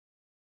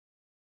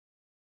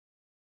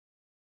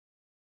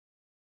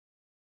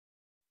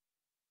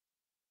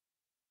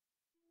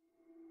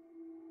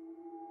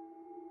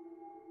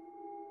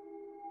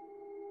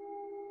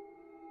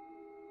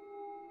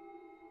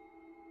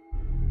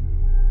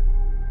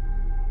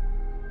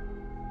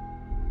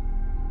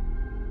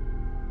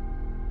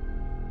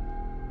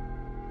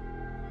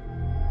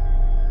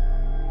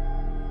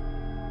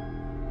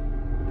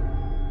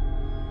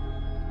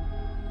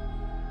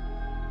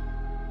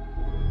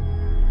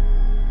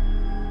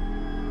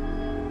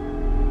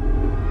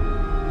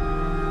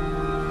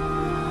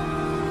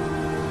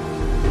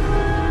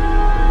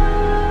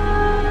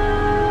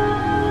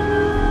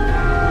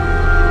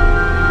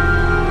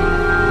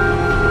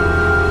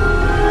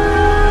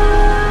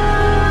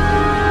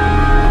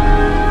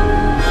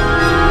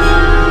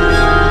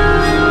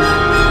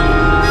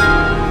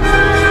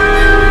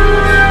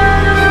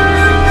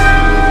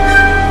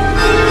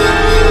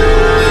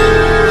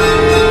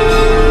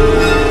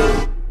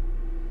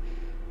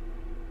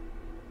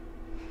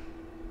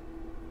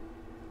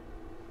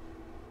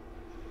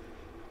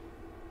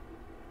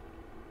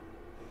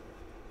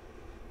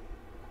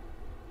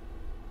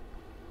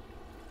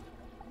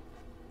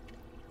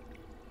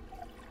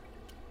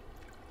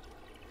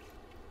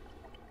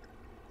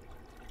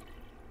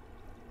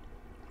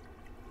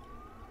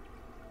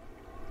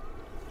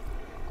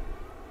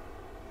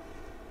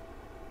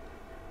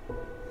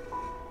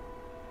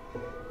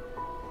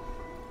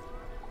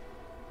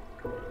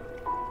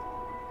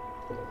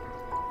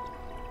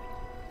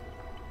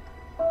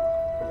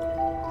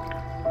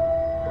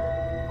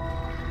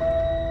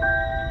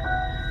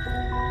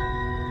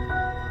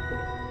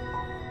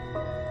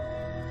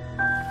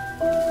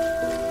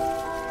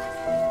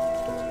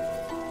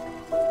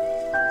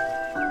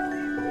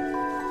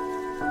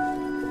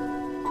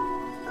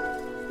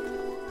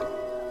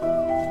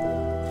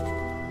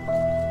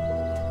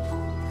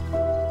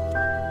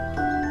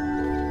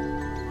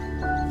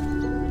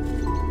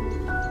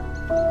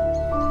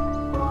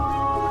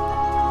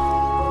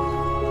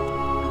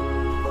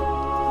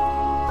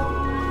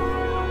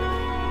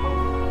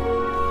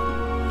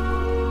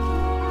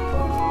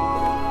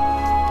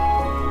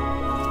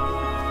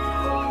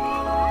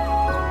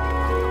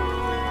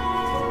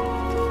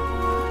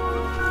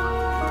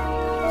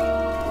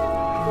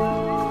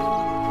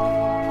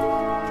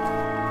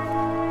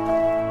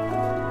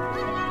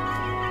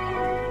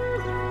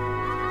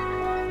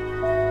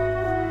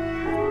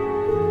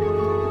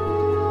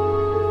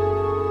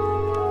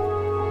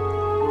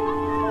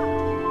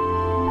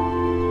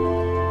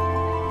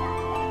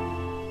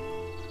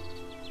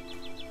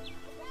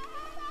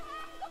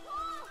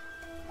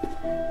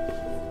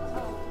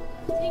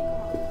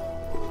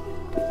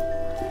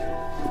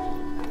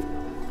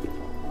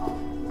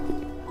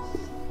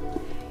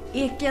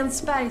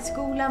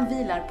Vikensbergsskolan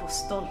vilar på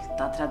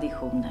stolta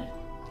traditioner.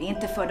 Det är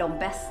inte för de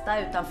bästa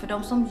utan för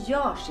de som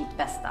gör sitt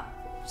bästa,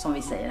 som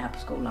vi säger här på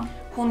skolan.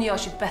 Hon gör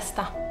sitt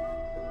bästa.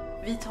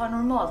 Vi tar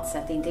normalt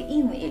sett inte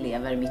in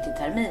elever mitt i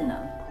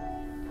terminen.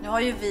 Nu har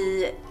ju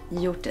vi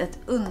gjort ett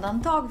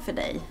undantag för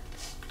dig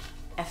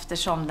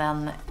eftersom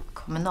den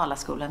kommunala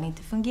skolan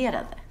inte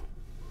fungerade.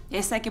 Jag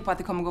är säker på att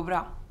det kommer gå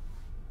bra.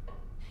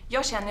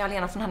 Jag känner ju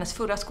Alena från hennes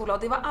förra skola och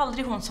det var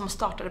aldrig hon som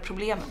startade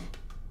problemen.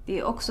 Det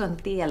är också en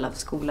del av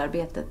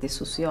skolarbetet, det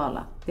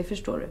sociala. Det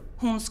förstår du.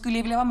 Hon skulle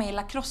ju vilja vara med i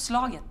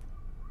lacrosslaget.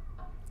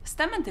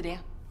 Stämmer inte det?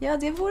 Ja,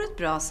 det vore ett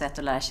bra sätt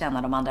att lära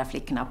känna de andra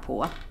flickorna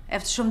på.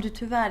 Eftersom du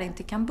tyvärr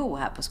inte kan bo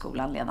här på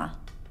skolan, Lena.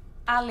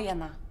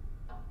 Alena.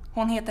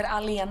 Hon heter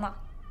Alena.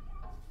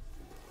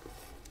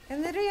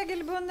 En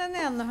regelbunden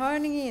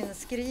enhörning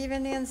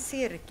inskriven i en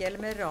cirkel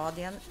med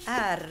radien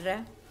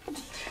R.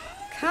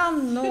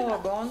 Kan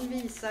någon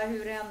visa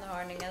hur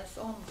enhörningens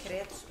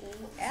omkrets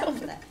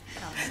ON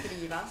kan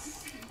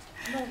skrivas?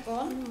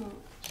 Någon?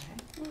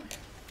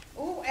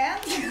 ON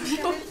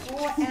ska bli 2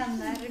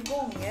 NR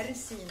gånger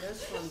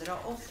sinus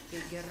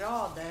 180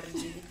 grader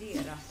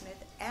dividerat med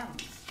N.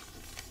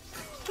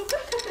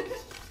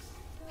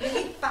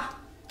 Filippa!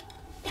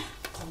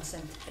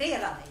 Koncentrera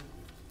dig!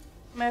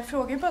 Men jag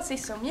frågar ju bara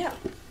Sissa om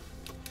hjälp.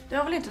 Det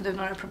har väl inte du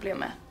några problem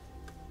med?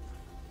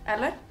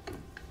 Eller?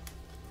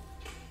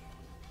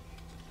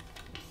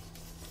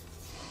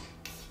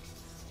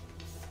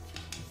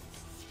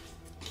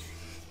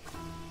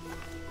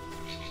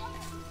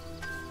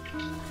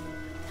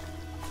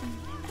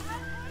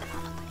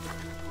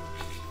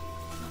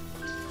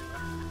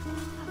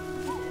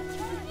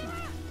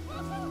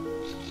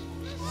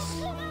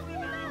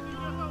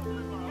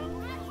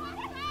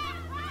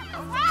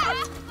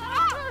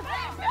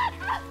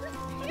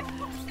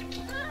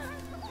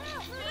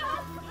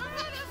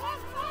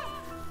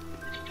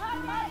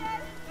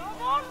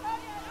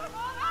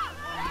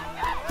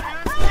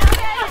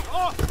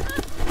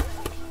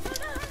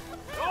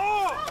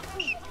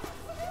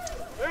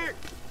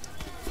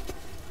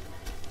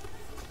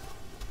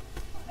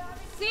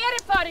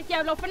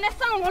 Jävlar, för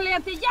nästa gång håller jag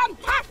inte igen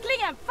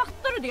tacklingen.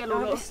 Fattar du det,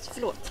 Lolo? Ja, visst,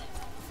 förlåt.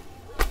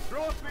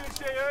 Bra spel,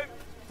 tjejer.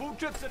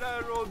 Fortsätt så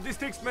där och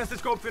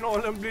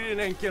distriktsmästerskapsfinalen blir en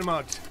enkel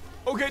match.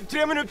 Okej,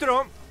 3 minuter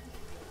då.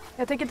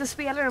 Jag tänker inte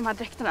spela i de här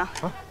dräkterna.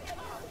 Va?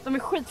 De är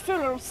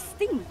skitfula och de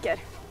stinker.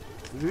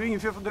 Det är ju ingen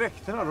fel på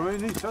dräkterna, de är ju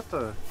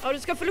nytvättade. Ja, du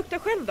ska få lukta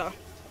själv då.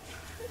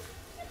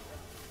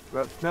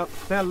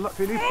 Snälla,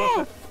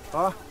 Filippa.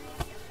 Va?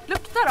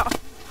 Lukta då.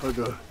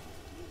 Hördu.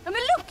 Ja,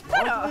 men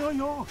lukta då.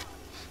 Ja.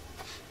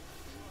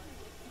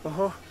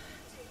 Jaha.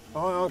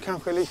 Ja,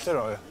 kanske lite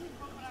då.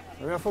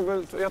 Men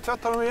jag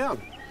tvättar dem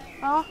igen.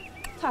 Ja,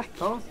 tack.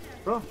 Ja,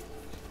 bra.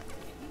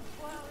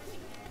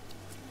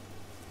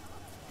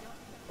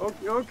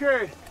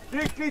 Okej.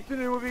 Drick lite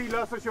nu och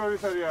vila så kör vi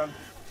så här igen.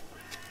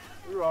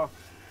 Bra.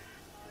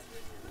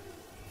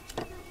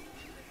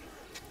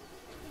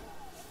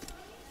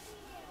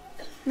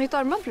 Nytt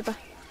armband, Filippa?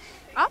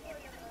 Ja,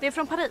 det är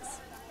från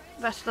Paris.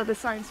 Värsta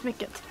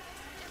designsmycket.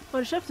 Var har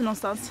du köpt det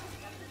någonstans?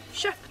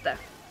 Köpt det?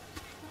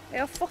 Jag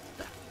har fått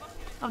det.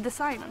 Av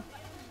designen.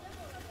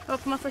 Jag var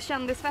på massa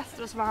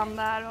kändisfester och så var han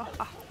där och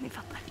ja, ni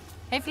fattar.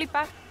 Hej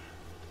Filippa.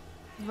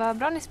 Vad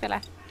bra ni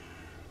spelar.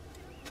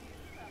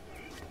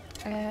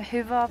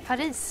 Hur var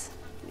Paris?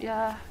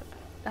 Jag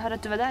hörde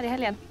att du var där i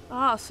helgen.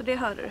 Ja, så det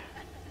hörde du.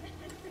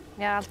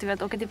 Jag har alltid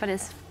velat åka till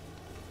Paris.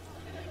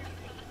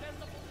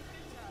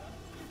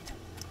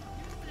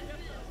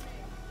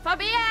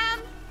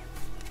 Fabienne!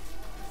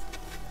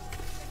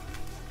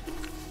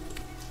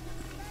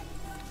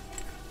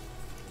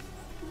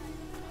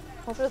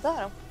 Varför är det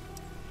där då?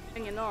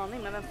 Ingen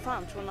aning, men vem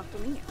fan tror hon att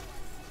hon är?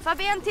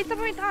 Fabienne, titta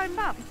på mitt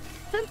armband.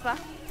 Fint va?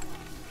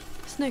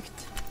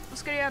 Snyggt. Vad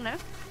ska du göra nu?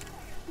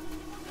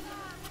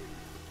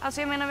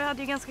 Alltså jag menar, vi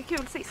hade ju ganska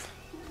kul sist.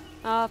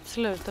 Ja,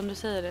 absolut. Om du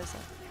säger det så.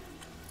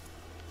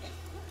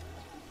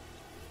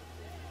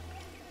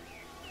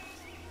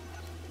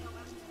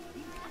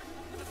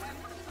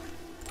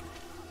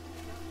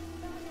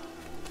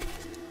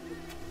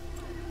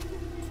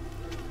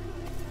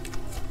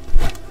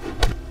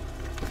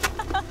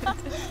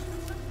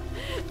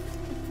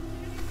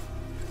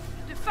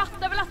 Du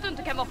fattar väl att du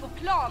inte kan vara på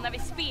plan när vi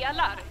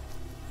spelar?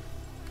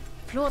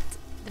 Förlåt,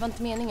 det var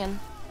inte meningen.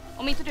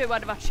 Om inte du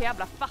hade varit så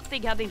jävla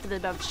fattig hade inte vi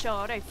behövt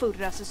köra i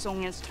förra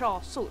säsongens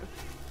trasor.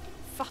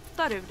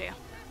 Fattar du det?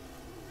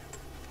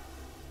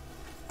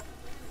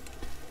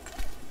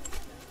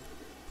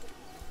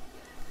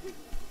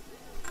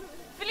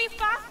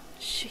 Filippa!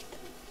 Shit.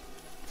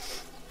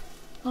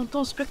 Har inte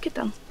hon spruckit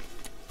den?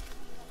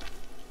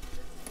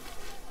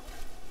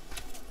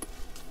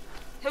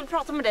 Jag vill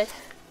prata med dig.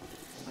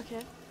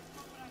 Okej.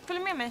 Följ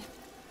med mig.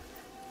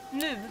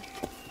 Nu.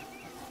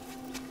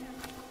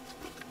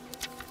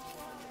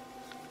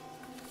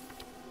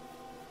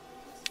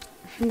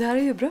 Det här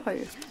är ju bra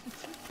ju.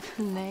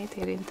 Nej,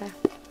 det är det inte.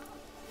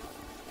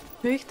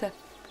 Hur gick det?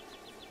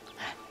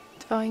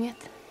 Det var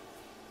inget.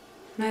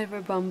 Nej, det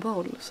var bara en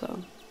boll så.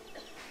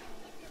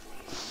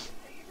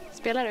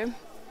 Spelar du?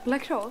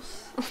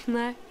 Lacrosse?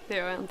 Nej, det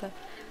gör jag inte.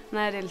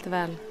 Nej, det är lite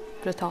väl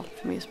brutalt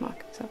för min smak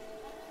också.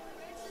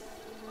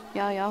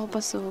 Ja, jag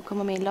hoppas att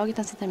komma med i laget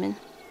nästa termin.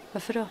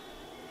 Varför då?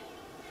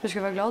 Du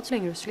ska vara glad så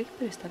länge du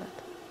slipper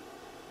istället.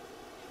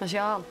 Alltså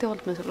jag har alltid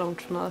hållit mig så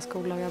långt från alla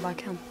skolor jag bara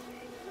kan.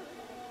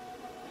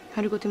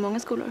 Har du gått i många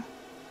skolor?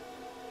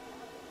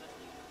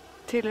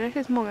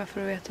 Tillräckligt många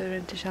för att veta hur det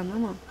inte känner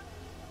någon.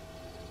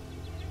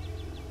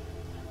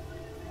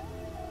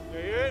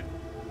 Tjejer,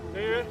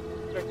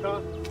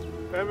 ursäkta.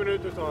 5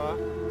 minuter sa jag.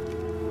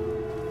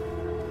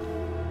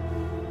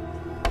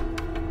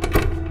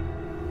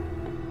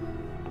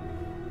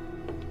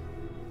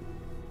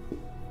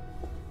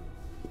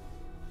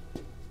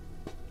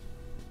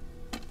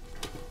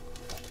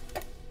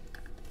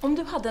 Om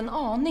du hade en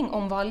aning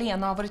om vad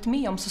Alena har varit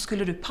med om så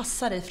skulle du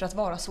passa dig för att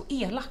vara så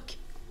elak.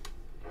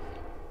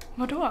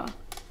 Vadå?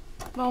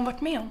 Vad har hon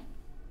varit med om?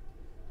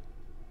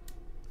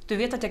 Du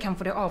vet att jag kan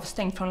få dig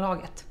avstängd från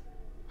laget.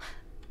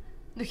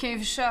 Du kan ju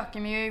försöka,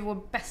 men jag är ju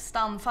vår bästa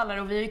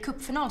anfallare och vi är i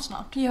cupfinal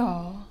snart.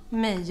 Ja,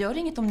 mig gör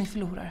inget om ni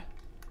förlorar.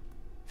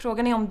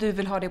 Frågan är om du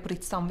vill ha det på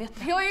ditt samvete.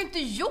 Jag har ju inte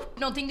gjort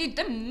någonting, det är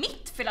inte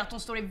mitt fel att hon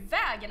står i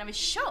vägen när vi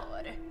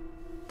kör.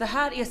 Det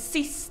här är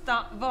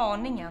sista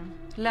varningen.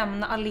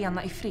 Lämna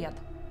Alena i fred.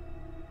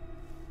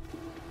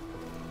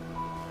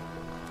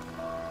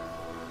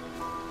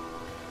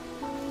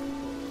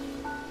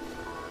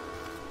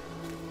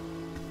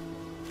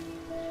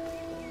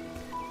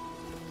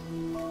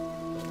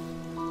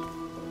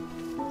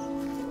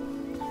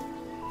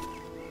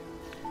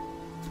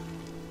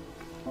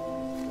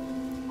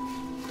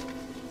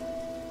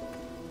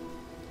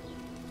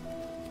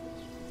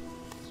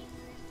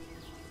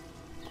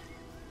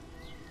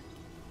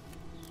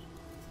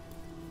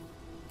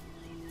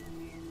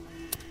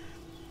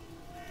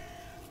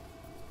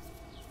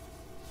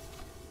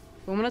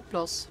 Får man ett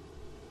blås?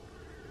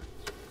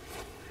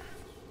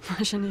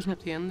 Man känner ju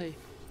knappt igen dig.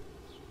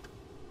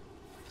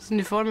 Fast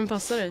uniformen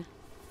passar dig.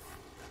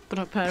 På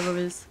något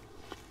pärvovis.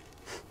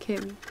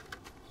 Kul.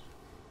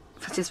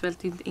 Fast jag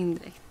svälte inte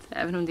indirekt.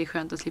 Även om det är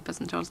skönt att slippa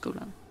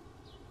centralskolan.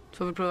 Du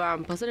får väl prova att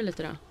anpassa dig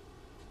lite då.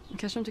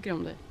 Kanske de tycker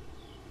om dig.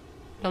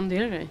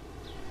 Blandera dig.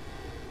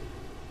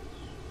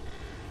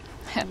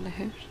 Eller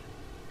hur?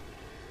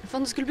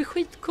 Fan, du skulle bli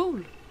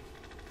skitcool.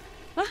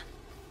 Va?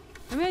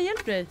 Ja, men jag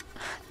hjälper dig.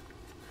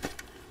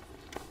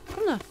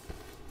 Kom då.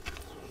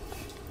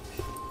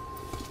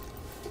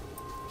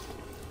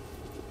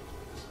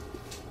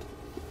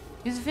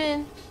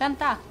 Josefin,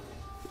 vänta.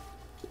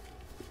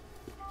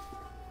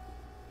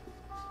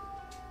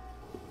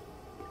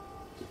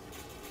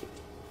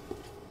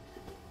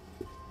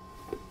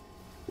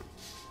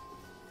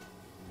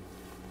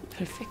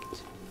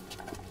 Perfekt.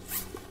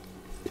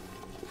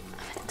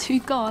 Du är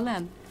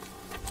galen.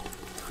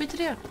 Skit i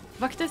det.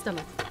 Vakta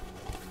istället.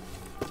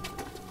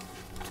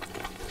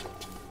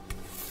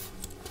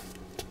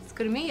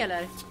 Ska du med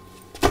eller?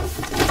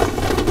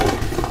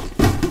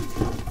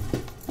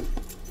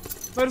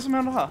 Vad är det som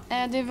händer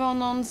här? Det var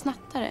någon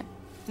snattare.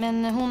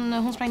 Men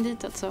hon sprang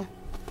ditåt så.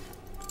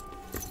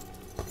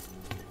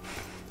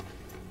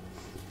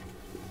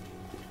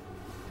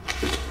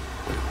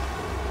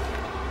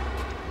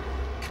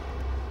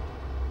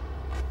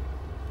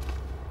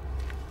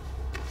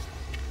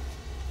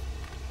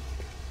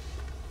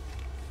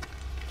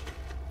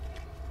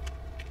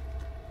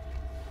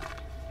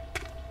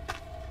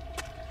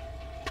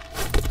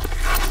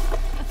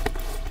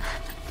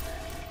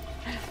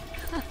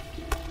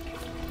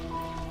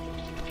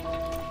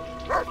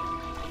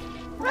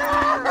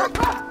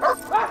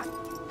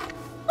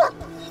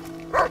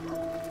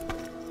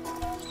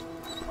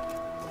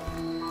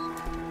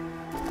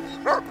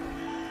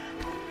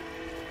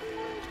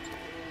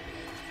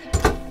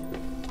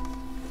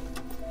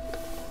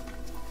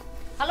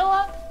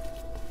 Hallå?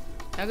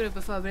 Jag går upp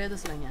och förbereder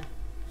så länge.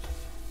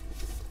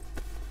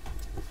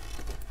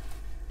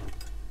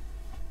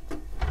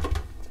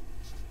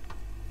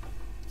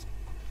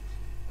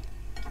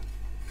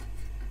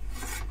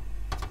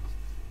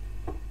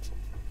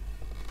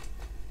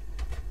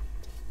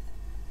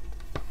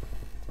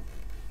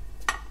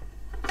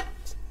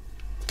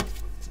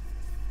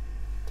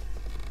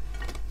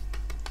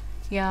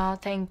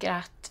 Jag tänker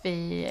att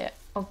vi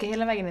åker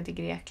hela vägen ner till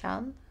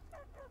Grekland.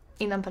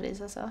 Innan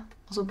Paris alltså.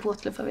 Och så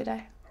båtluffar vi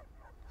där.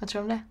 Vad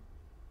tror du om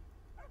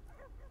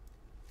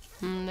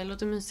det? Det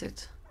låter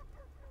mysigt.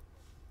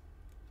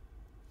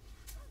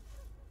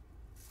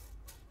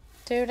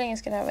 Du, hur länge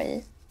ska det här vara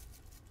i?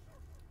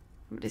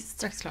 Det är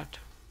strax klart.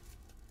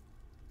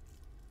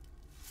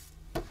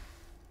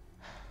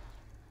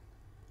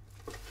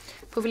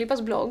 På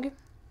Filippas blogg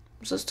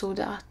så stod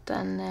det att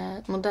en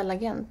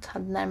modellagent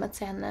hade närmat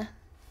sig henne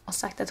och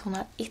sagt att hon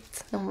har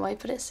it när hon var i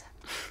Paris.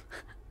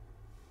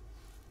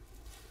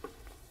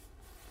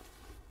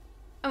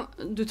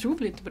 Du tror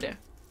väl inte på det?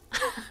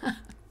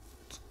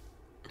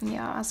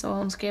 Ja, alltså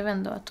hon skrev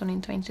ändå att hon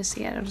inte var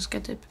intresserad och ska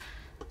typ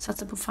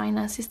satsa på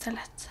finance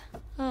istället.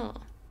 Ja.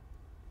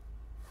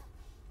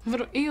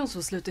 Vadå, är hon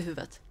så slut i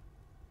huvudet?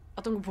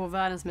 Att hon går på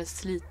världens mest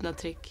slitna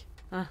trick?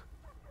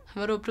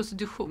 Vadå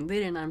prostitution? Det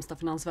är det närmsta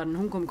finansvärlden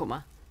hon kommer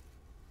komma.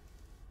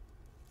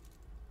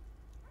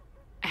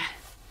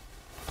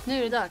 Nu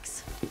är det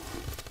dags.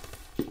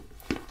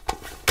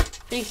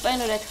 Filippa är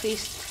nog rätt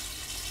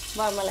schysst.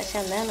 Bara man lär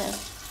känna henne.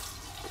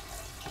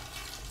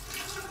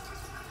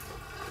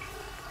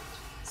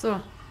 Så,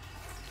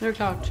 nu är det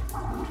klart.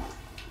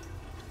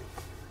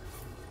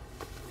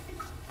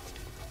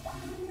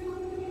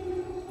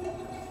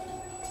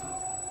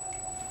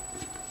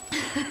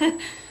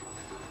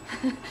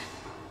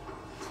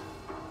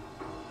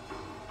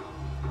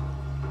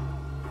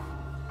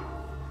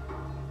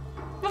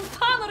 Vad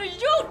fan har du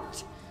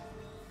gjort?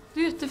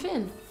 Du är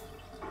jättefin.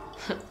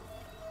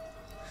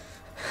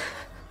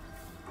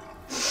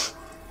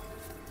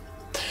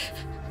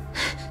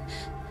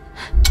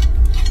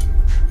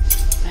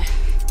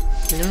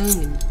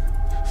 Lugn.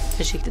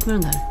 Försiktigt med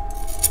den där.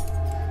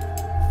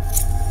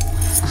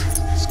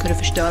 Ska du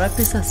förstöra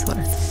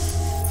prinsesshåret?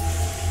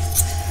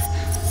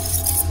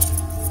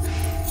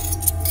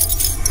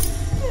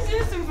 Du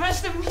är som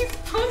värsta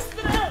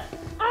misfostrare.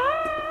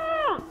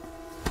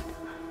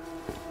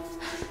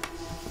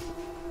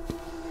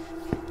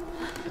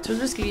 Jag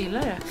trodde du skulle gilla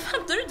det.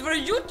 Fattar du inte vad du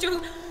har gjort? Jag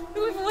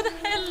går på åt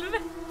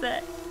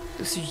helvete.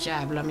 Du är så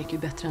jävla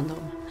mycket bättre än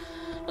dem.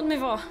 Låt mig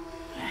vara.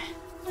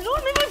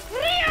 Låt mig vara i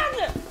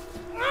fred!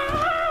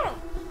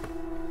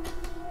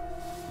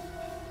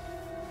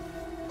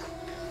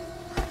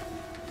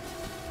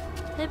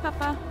 Hej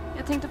pappa,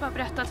 jag tänkte bara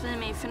berätta att vi är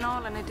med i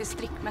finalen i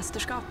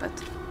distriktmästerskapet.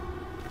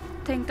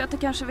 Tänkte att du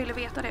kanske ville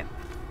veta det.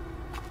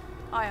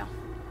 Ja.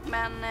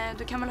 Men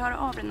du kan väl höra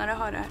av dig när du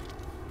hör det här.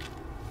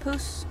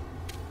 Puss.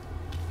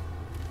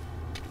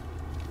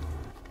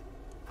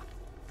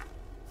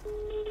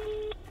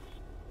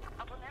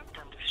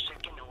 Abonnenten du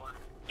försöker nå.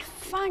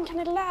 Fan, kan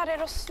ni lära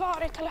er att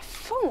svara i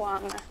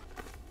telefon?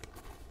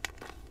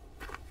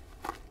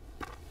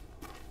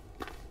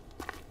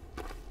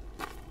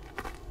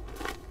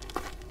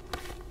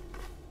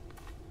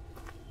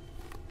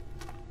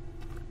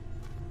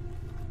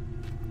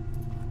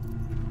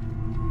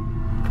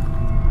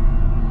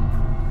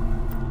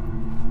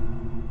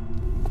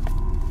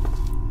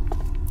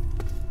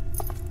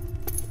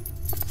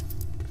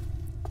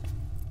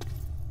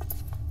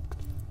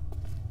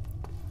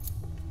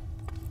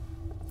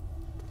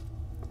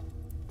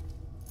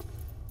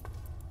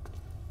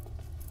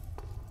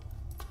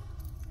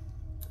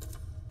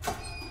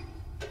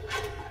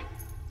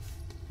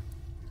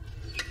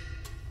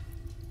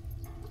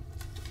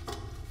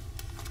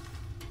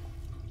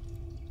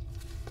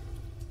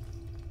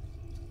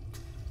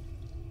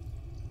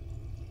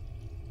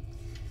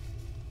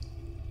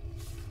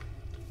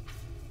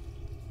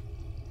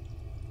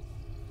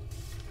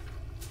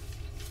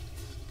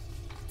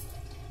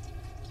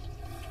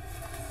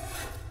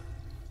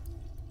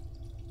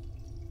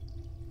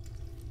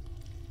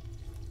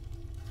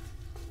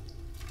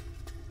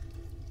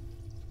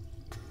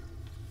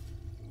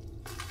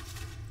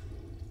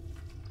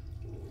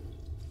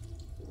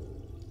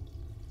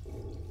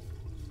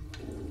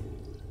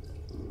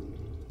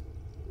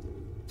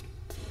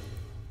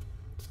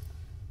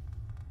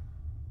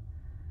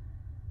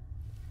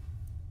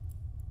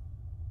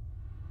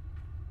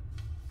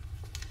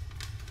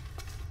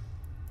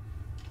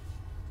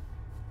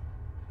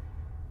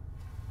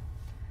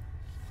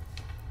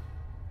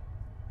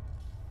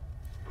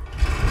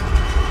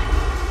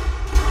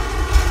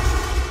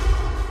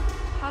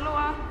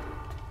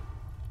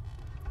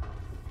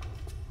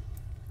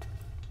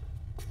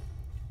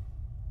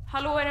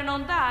 Hallå, är det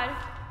någon där?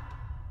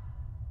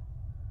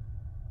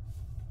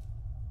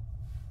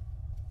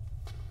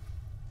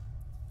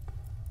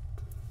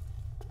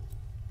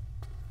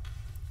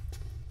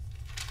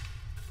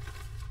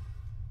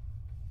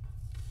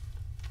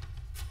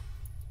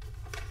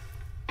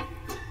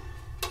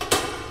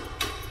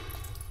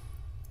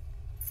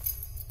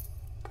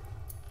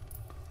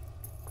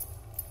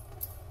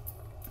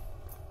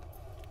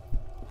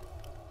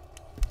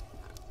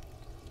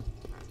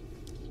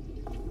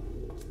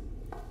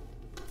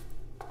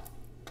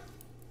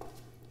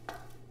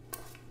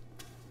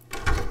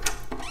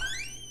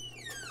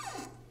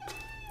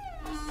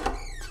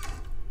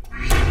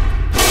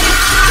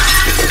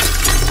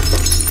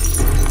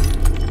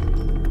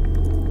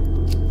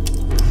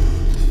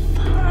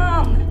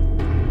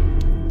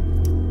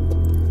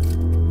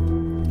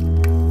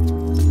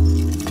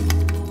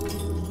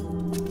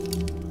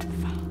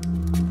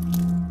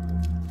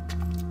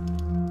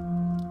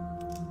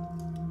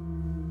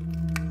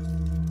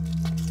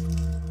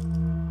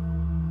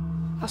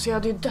 Alltså jag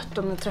hade ju dött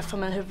om den träffade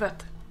mig i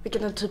huvudet.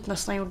 Vilket den typ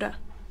nästan gjorde.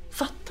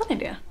 Fattar ni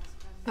det?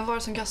 Vem var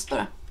det som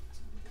kastade?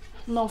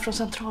 Någon från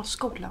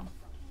centralskolan.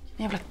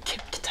 En jävla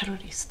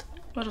terrorist.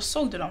 Vadå,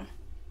 såg du dem?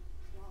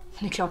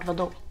 Det är klart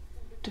vadå.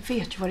 Du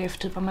vet ju vad det är för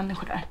typ av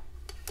människor där.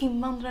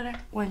 Invandrare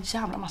och en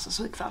jävla massa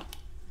psykfall.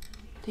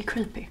 Det är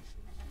creepy.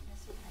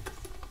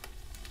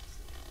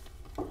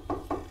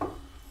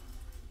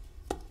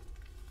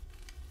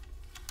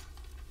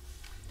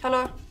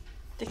 Hallå,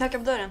 det knackar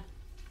på dörren.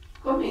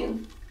 Kom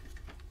in.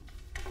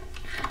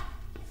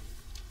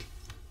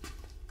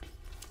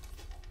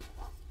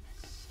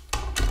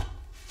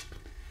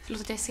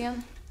 Förlåt att jag är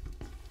sen.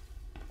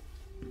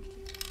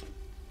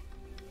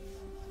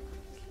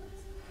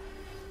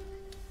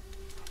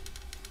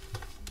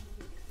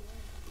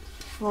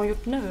 Vad har hon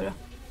gjort nu då?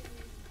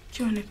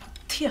 Gud, hon är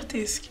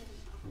patetisk.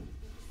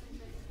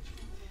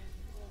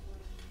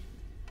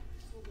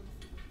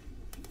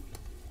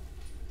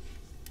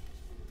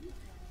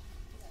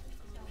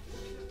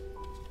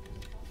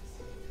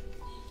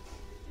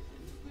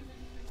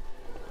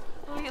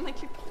 Alena,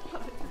 klipp.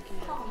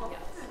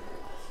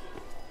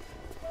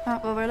 Ja,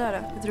 vad var det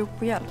där då? Ett rop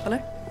på hjälp,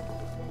 eller?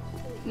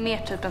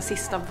 Mer typ en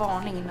sista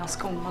varning innan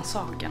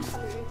skolmassakern.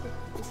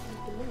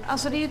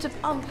 Alltså det är ju typ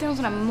alltid en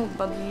sån där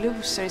mobbad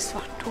loser i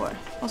svart hår.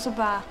 Och så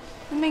bara,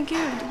 men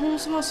gud, hon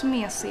som var så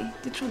mesig,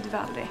 det trodde vi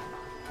aldrig.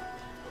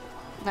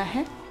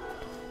 Nähä.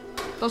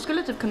 De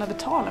skulle typ kunna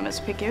betala mig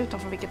så pekar jag ut dem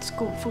från vilket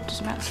skolfoto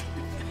som helst.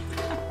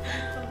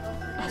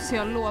 Alltså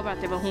jag lovar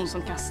att det var hon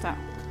som kastade.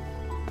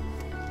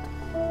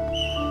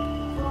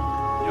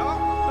 Ja,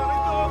 stanna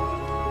inte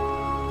upp!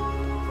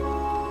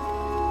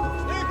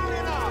 Snyggt,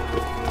 Lena!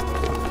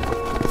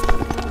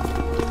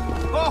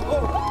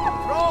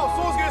 Bra,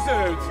 så ska det se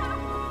ut!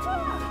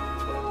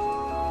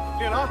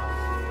 Lena?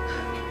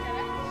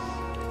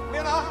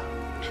 Lena?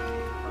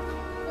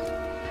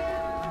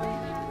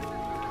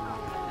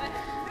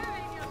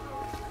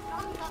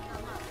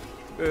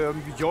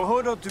 Jag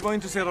hörde att du var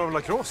intresserad av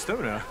lacrosse,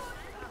 stämmer det?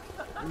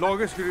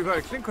 Laget skulle ju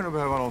verkligen kunna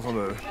behöva någon som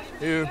du.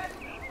 Det är ju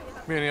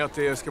meningen att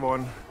det ska vara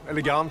en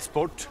elegant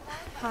sport.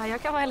 Ja,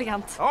 jag kan vara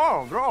elegant.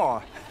 Ja,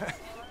 bra!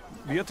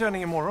 Vi har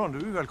träning imorgon, du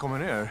är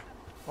välkommen ner.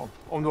 Ja,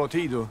 om du har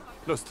tid och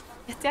lust.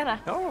 Jättegärna.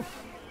 Ja,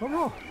 vad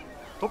bra.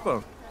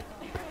 Toppen.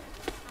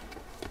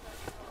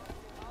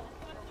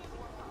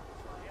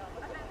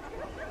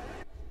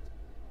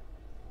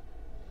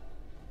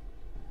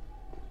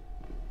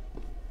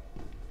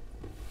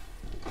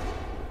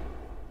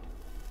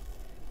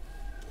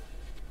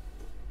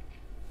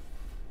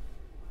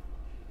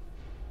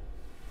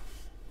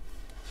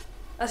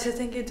 Alltså jag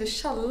tänker inte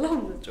tjalla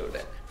om du tror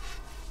det.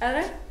 Är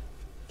det?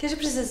 Kanske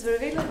precis vad du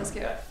vill att man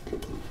ska göra.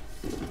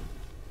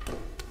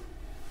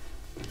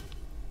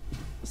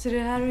 Så det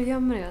är här du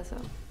gömmer dig alltså?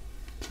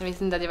 Jag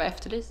visste inte att jag var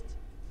efterlyst.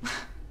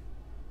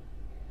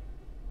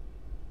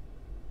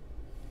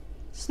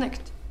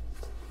 Snyggt.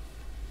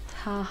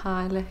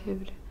 Haha, eller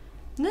hur?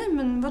 Nej,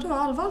 men vadå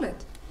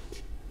allvarligt?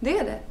 Det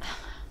är det.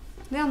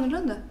 Det är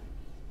annorlunda.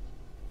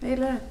 Jag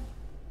gillar det.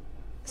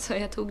 Så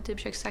jag tog typ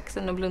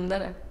kökssaxen och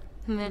blundade.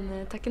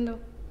 Men tack ändå.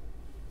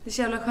 Det är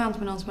så jävla skönt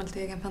med någon som har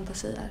lite egen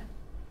fantasi här.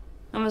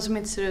 Ja, men som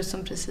inte ser ut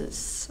som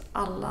precis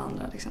alla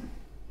andra liksom.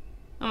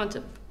 Ja men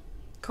typ,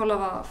 kolla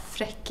vad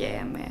fräck jag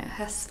är med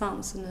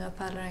hästsvans och nya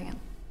pärlörhängen.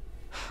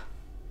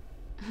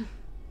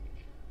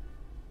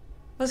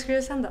 Vad ska du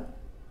göra sen då?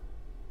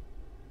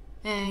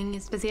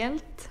 Inget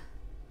speciellt.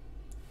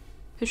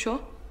 Hur så?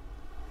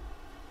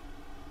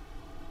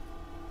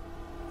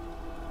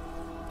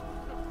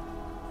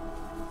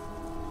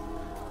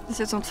 Det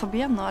ser ut som att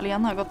Fabienne och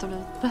Alena har gått och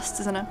blivit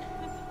bästisar.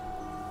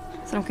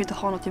 Så de kan ju inte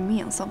ha något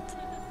gemensamt.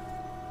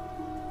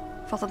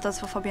 Fattar inte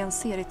ens vad Fabienne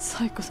ser i ett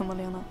psyko som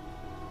Alena.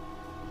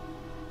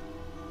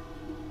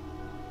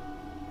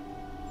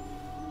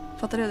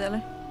 Fattar du det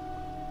eller?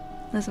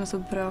 Ni som är så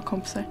bra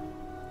kompisar.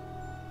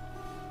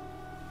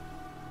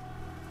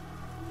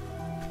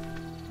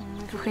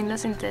 Vi får skynda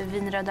oss inte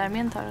vinröda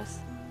armén tar oss.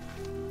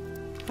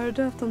 Har du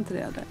döpt dem till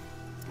det eller?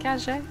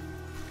 Kanske.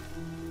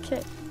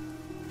 Okej.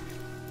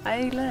 Ja,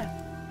 jag gillar det.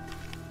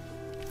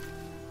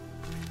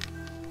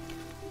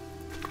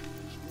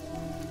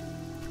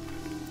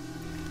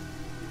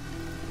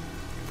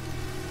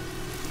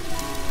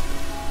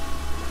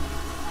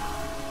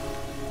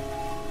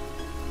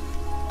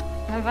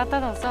 Jag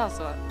fattar att de sa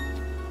så.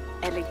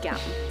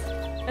 Elegant.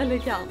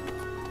 Elegant.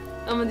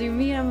 Ja, men det är ju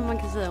mer än vad man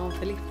kan säga om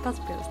Filippas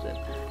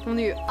spelstil. Hon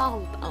är ju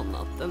allt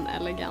annat än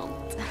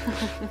elegant.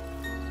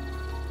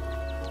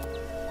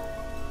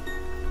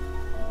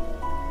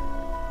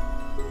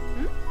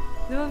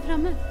 Du var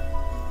framme.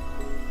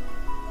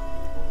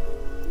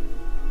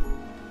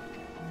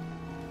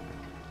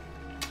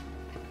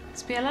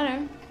 Spelar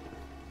du?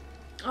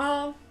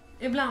 Ja,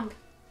 ibland.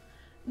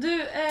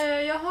 Du,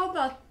 jag har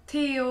bara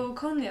te och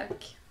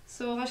konjak.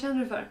 Så vad känner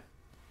du för?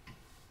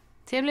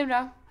 Det blir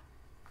bra.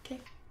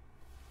 Okej.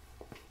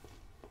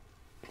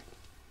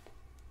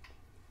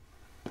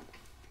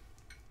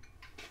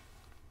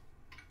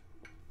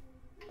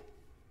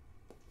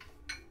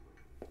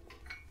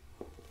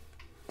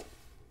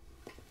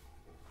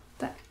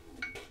 Där.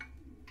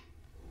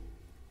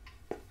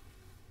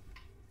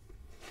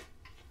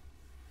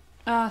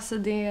 Alltså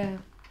det är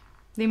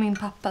min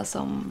pappa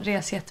som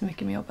reser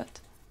jättemycket med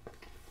jobbet.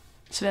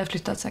 Så vi har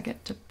flyttat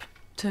säkert typ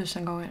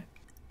 1000 gånger.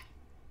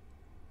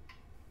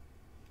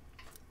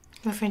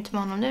 Varför inte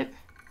med honom nu?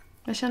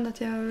 Jag kände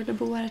att jag ville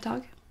bo här ett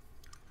tag.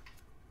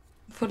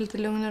 Få lite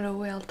lugn och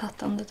ro i allt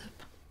hattande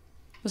typ.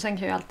 Och sen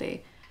kan jag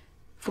alltid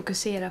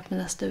fokusera på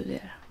mina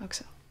studier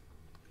också.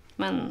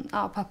 Men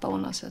ja, pappa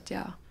ordnade så att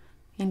jag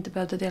inte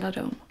behövde dela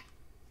rum.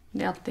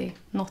 Det är alltid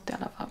något i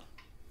alla fall.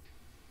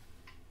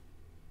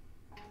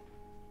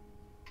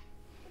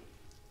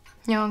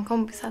 Jag och en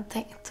kompis hade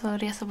tänkt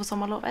att resa på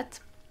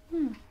sommarlovet.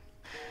 Om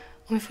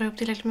vi får ihop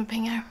tillräckligt med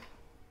pengar.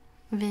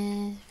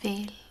 Vi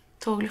vill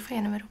tågluffa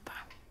genom Europa.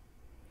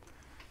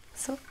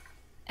 Så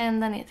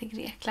ända ner till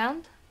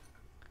Grekland.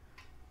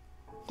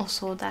 Och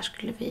så där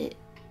skulle vi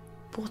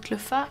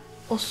båtluffa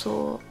och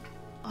så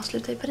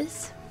avsluta i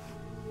Paris.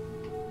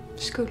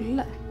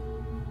 Skulle?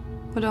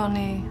 Och då har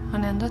ni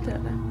ändrat er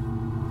eller?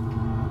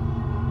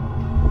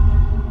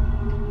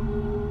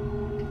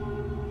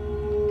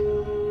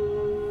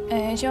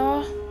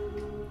 Ja,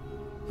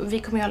 vi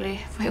kommer ju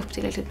aldrig få ihop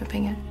tillräckligt med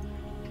pengar.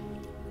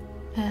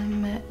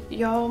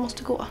 Jag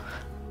måste gå.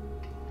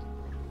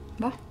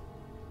 Va?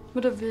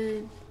 Vadå,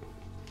 vi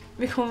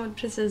kommer väl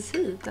precis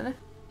hit, eller?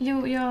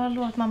 Jo, jag har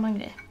lovat mamma en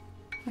grej.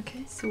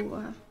 Okej,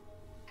 så...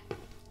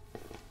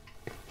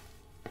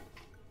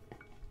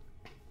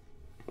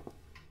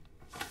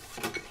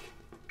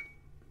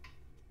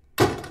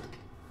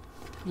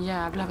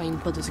 Jävlar vad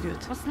impad du såg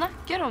ut. Vad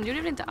snackar du om? Du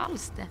gjorde väl inte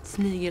alls det?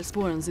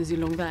 Snigelspåren syns ju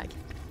lång väg.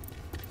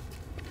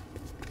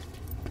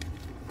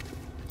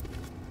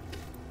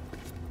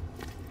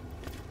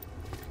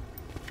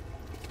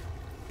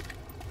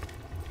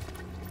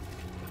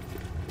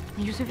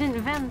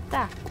 Josefin,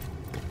 vänta.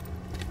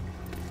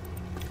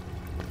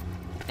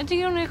 Jag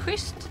tycker hon är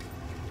schysst.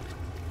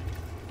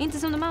 Inte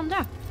som de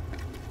andra.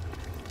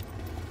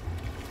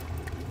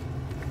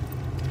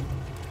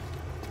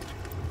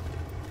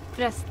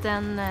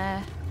 Förresten,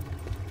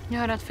 jag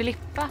hörde att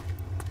Filippa...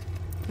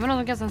 Det var någon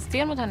som kastade en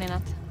sten mot henne i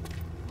natt.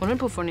 Hon höll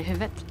på att få den i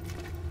huvudet.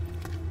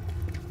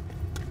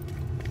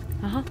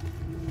 Jaha.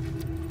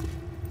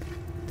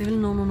 Det är väl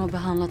någon hon har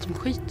behandlat som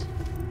skit.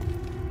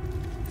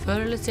 Förr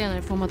eller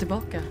senare får man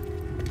tillbaka.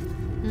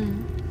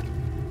 Mm.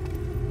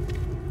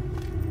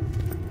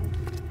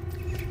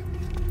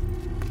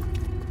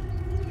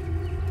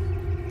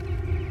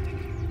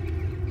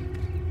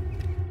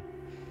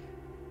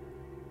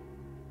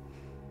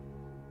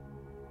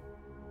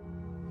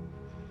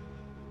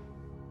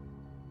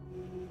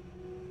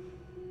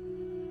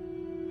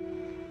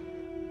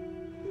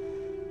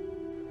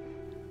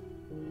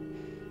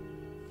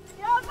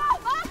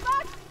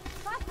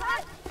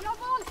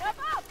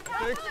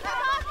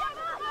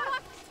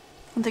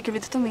 Hon tänker vi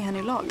inte ta med henne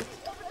i laget.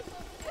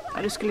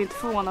 Nej, det skulle inte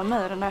förvåna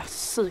mig. Den där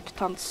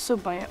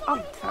psyktant-subban gör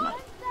allt för henne.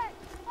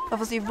 Ja,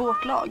 fast det är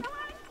vårt lag.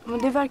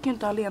 Men det verkar ju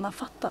inte Alena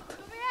fattat.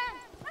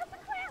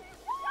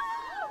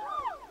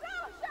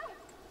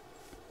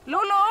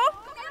 Lolo!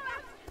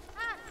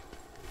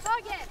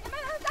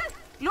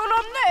 Lolo,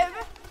 nu!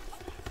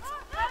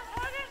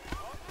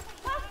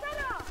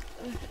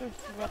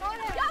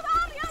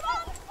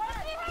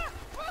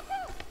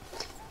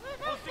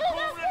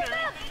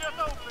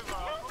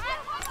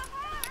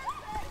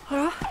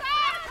 Hörru?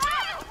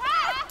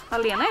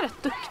 Alena är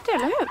rätt duktig,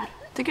 eller hur?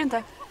 Tycker du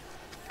inte?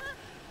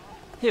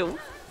 Jo.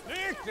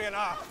 Det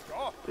är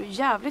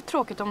jävligt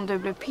tråkigt om du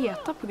blev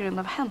petad på grund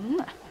av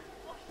henne.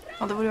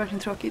 Ja, det vore verkligen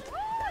tråkigt.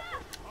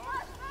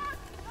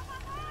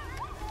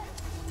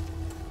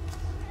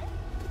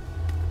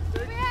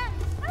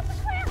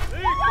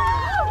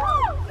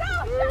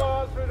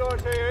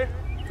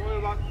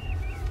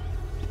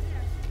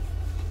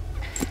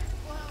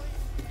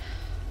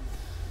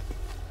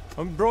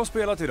 Bra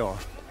spelat idag.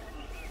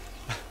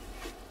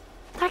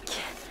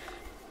 Tack.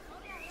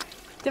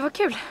 Det var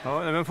kul. Ja,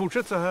 men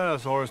fortsätt så här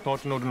så har du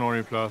snart en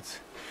ordinarie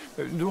plats.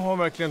 Du har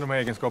verkligen de här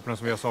egenskaperna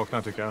som vi har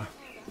saknat, tycker jag.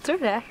 Tror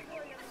du det?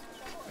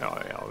 Ja,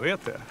 jag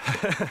vet det.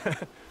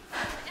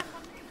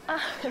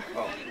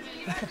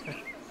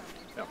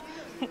 Ja.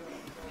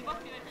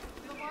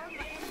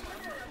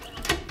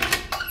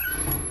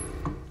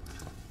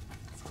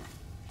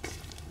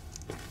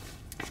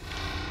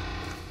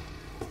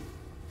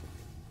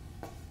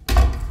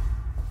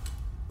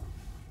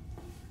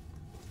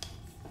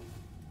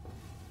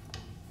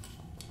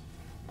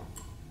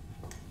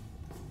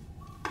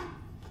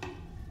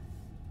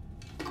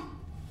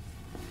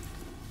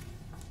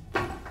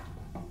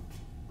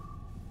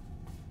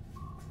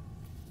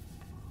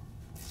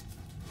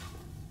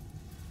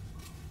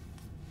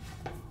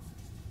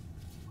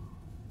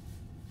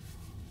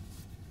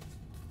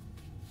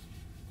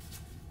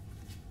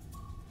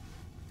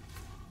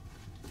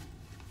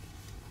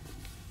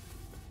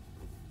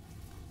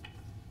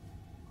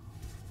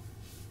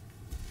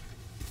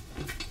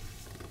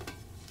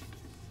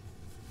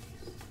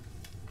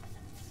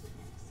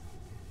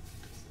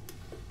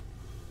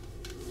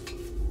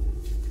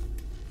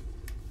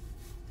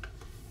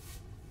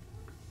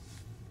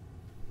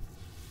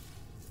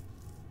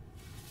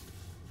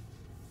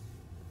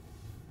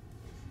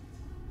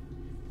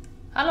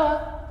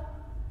 Hallå?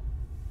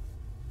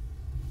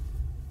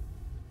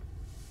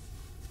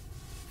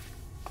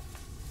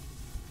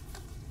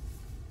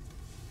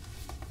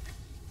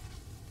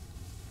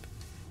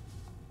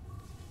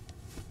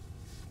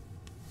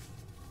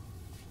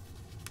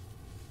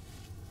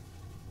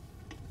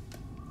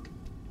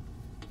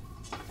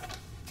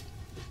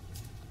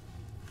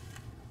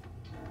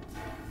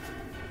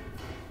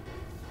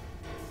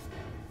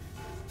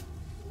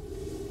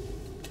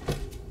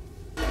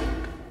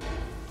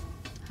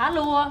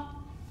 Hallå?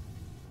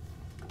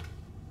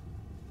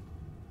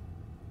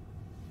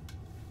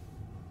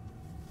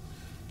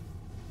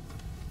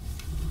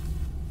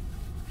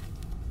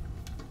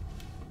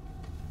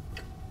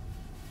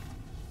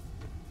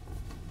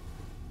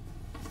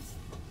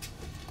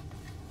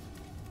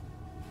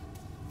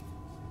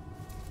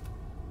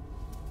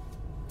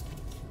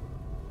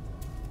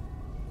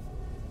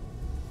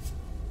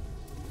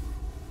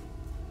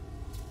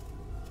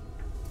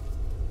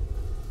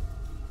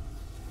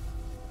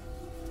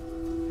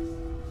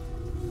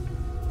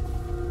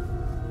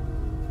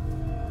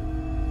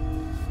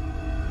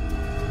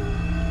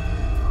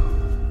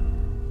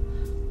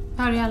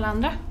 Var är alla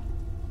andra?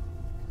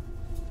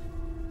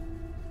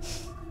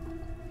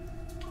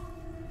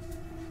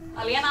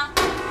 Alena!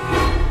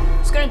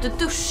 Ska du inte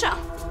duscha?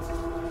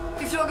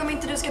 Vi frågar om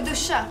inte du ska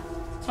duscha.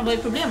 Vad är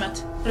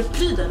problemet? Är det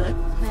pryd eller?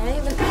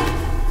 Nej, men...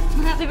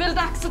 Det är väl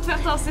dags att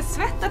tvätta av sig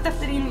svettet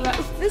efter din lilla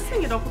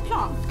uppvisning idag på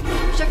plan.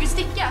 Försöker du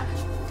sticka?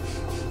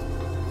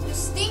 Du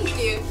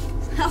stinker ju.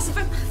 Alltså,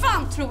 vem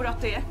fan tror du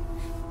att det är?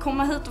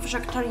 Komma hit och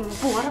försöka ta in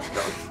våra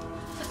förråd.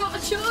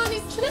 Vad gör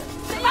ni?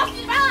 Släpp mig! Vad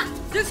fan!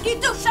 Du ska ju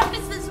duscha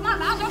precis som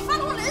alla andra. Vad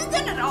fan håller i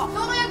den då?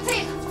 Lolo, en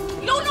till!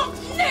 Lolo,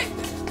 nu!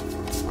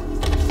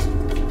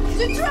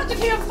 Du tror att du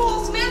kan göra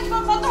vad som helst för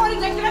att ha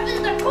den där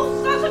gravida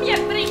kossan som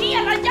hjälper dig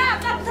hela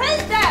jävla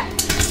tiden!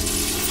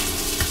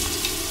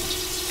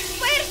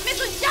 Vad är det som är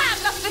så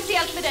jävla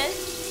speciellt med dig?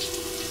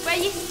 Får jag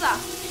gissa?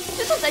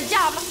 Du är sånt där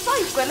jävla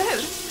psyko, eller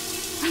hur?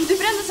 Du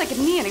brände säkert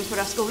ner din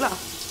förra skola.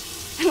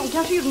 Eller hon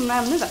kanske gjorde något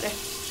ännu värre.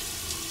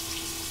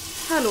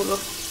 Här, Lolo.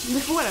 Du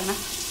får henne.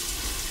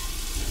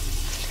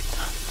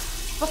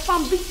 Vad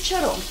fan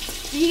bitchar de?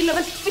 Du gillar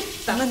väl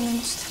fitta? Men nu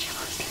måste jag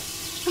vara.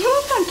 Men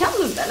vad fan,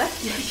 kan du inte, eller?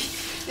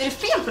 Är det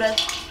fel på dig?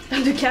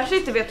 Du kanske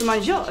inte vet hur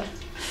man gör.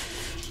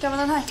 Kan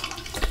vara den här.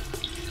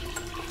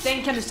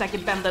 Den kan du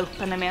säkert bända upp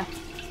henne med.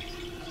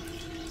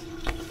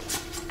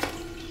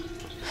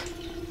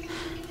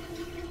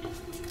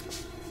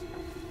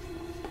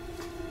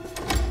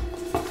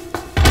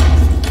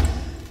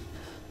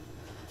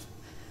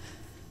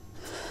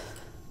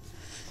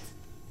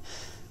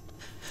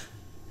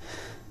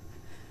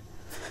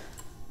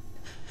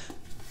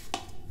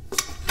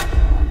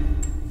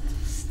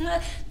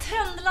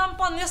 Tänd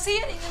lampan, jag ser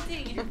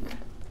ingenting.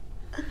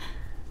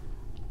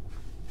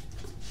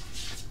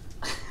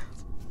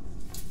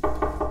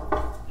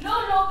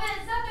 Lolo,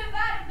 visa att du är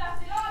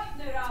värmplats i laget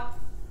nu då.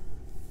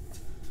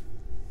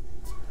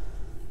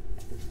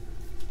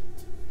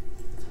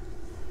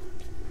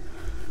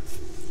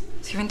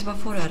 Ska vi inte bara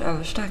få det här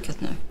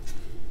överstökat nu?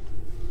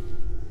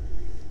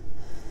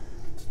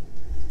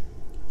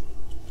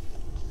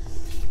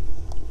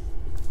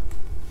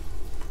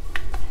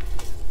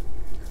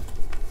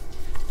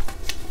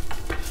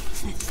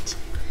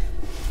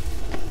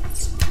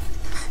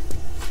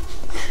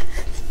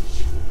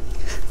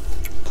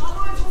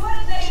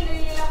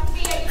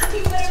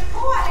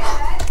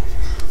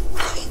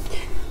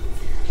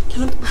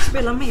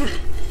 Spela mer.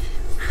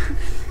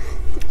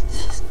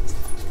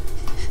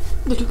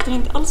 Det luktar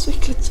inte alls så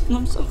äckligt som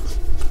de sa.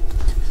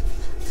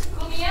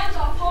 Kom igen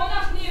då,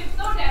 kolla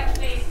njuta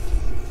ordentligt.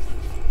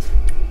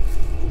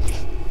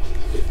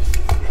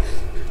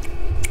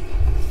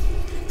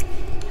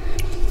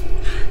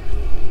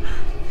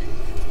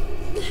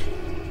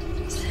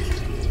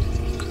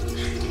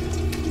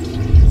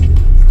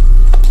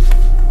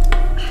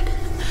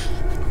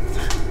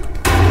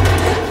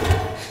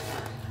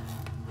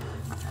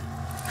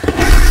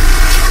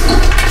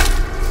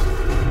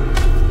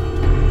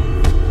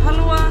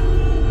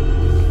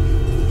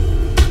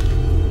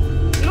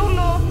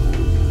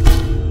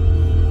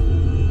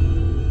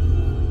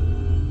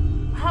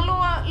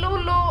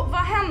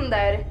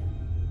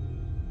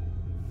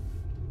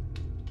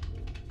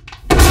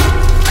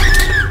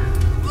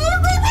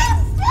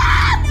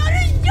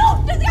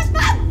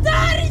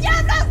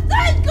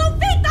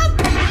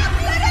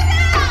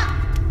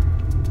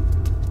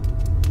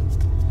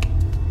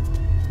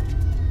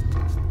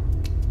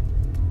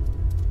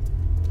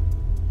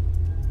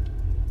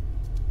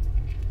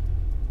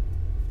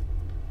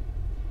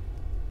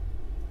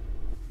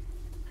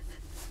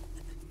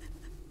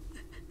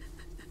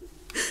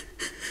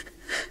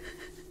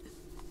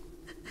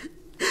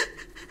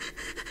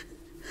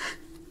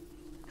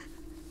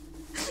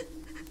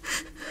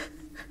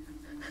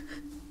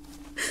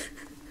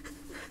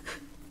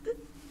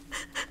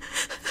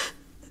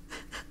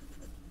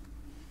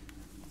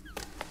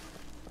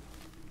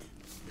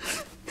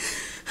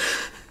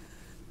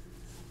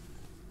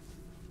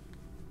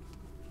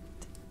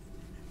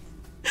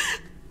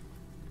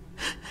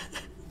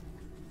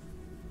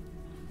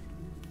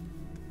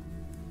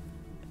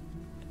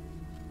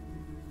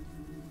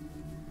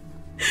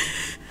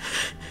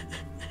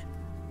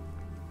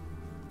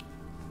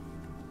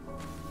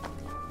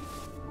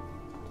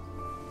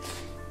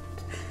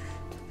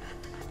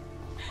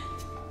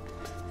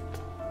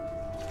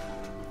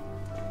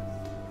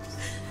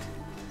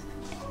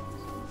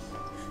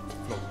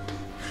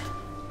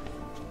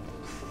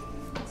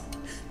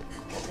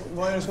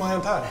 Vad är det som har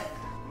hänt här?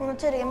 Hon har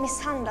tydligen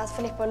misshandlat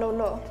Filippa och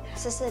Lolo.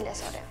 Cecilia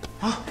sa det.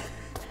 Va?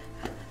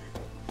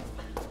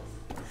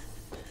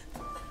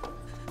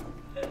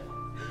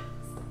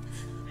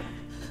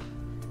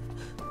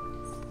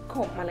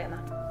 Kom, Alena.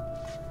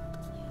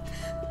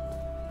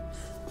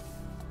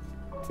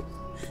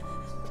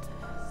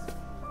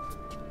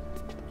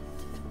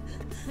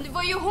 Men det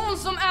var ju hon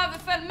som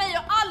överföll mig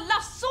och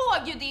alla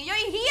såg ju det. Jag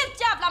är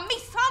helt jävla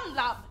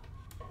misshandlad.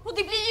 Och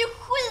det blir ju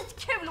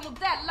skitkul att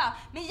modella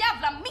med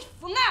jävla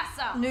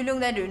miffonäsa. Nu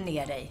lugnar du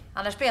ner dig.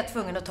 Annars blir jag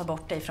tvungen att ta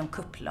bort dig från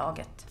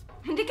kupplaget.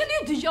 Men det kan du ju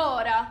inte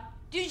göra.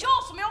 Det är ju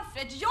jag som är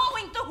offret, jag och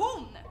inte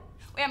hon.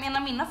 Och jag menar,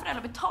 mina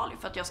föräldrar betalar ju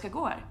för att jag ska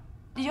gå här.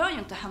 Det gör ju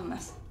inte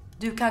hennes.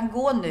 Du kan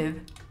gå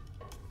nu.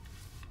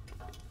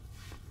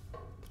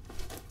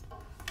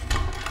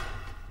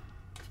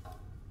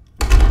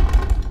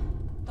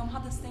 De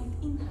hade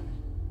stängt in henne.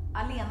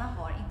 Alena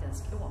har inte en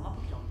skråma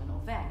på kroppen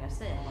och vägrar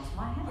säga vad som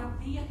har hänt.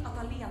 Jag vet att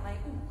Alena är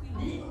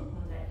oskyldig. Vi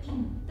uppmuntrar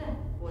inte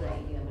våra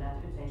elever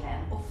att utveckla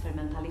en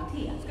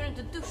offermentalitet. Ska du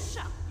inte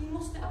duscha? Vi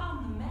måste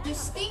anmäla. Du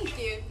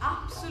stinker ju.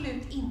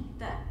 Absolut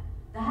inte.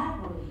 Det här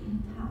håller vi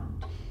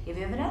internt. Är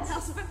vi överens?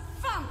 Alltså, vem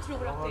fan tror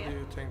Jag att det hade är?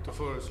 ju tänkt att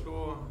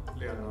föreslå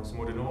Lena som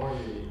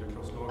ordinarie i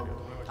lacrosslaget.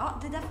 Ja,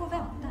 det där får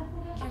vänta.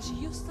 Kanske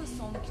just en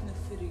sån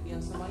knuff i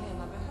ryggen som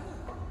Alena behöver.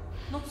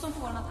 Något som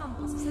får henne att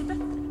anpassa sig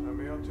bättre. Ja,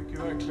 men jag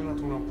tycker verkligen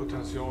att hon har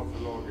potential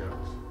för laget.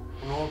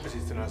 Hon har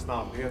precis den här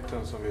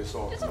snabbheten som vi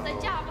saknar. Du är sånt där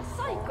jävla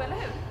psycho, eller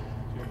hur?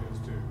 Tydligen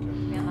styrka.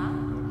 Lena?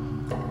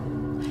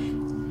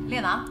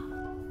 Lena?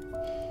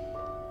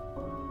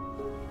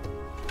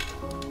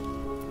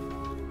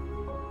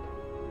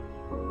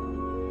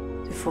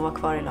 Du får vara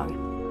kvar i laget.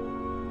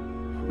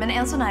 Men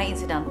en sån här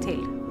incident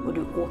till och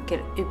du åker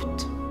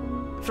ut.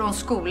 Från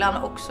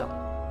skolan också.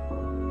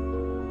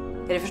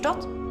 Är det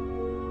förstått?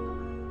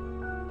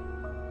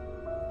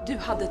 Du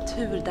hade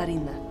tur där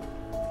inne.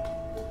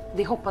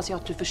 Det hoppas jag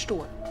att du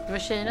förstår. Det var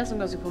tjejerna som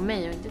gav sig på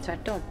mig och inte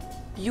tvärtom.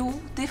 Jo,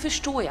 det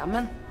förstår jag,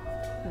 men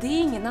det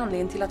är ingen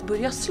anledning till att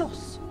börja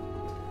slåss.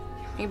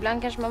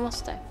 Ibland kanske man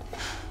måste.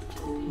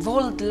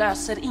 Våld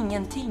löser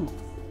ingenting.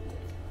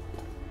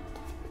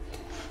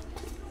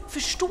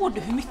 Förstår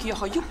du hur mycket jag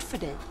har gjort för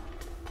dig?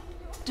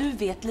 Du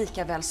vet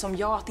lika väl som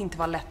jag att det inte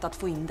var lätt att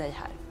få in dig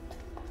här.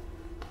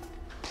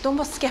 De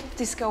var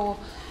skeptiska och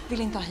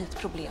ville inte ha hit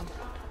problem.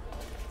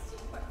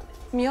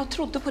 Men jag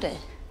trodde på dig.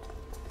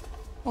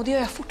 Och det gör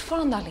jag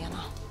fortfarande, Alena.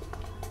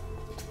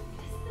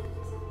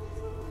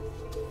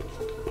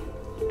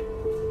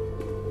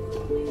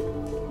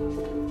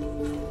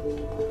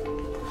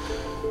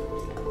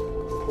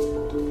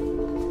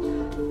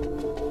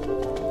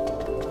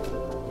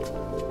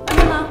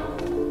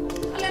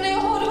 Alena, jag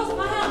hörde vad som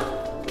har hänt.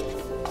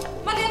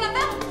 Malena,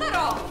 vänta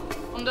då!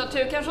 Om du har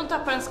tur kanske hon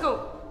tappar en sko.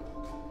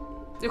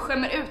 Du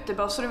skämmer ut det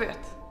bara så du vet.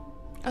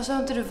 Alltså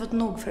har inte du fått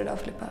nog för idag,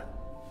 Filippa?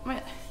 Men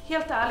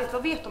helt ärligt,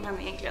 vad vet du om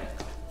henne egentligen?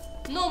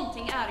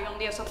 Någonting är ju om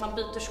det är så att man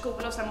byter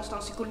skola och sen måste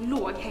ha en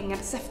psykolog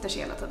hängandes efter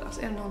sig hela tiden.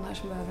 Alltså, är det någon här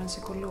som behöver en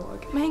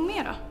psykolog? Men häng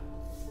med då.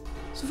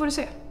 Så får du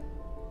se.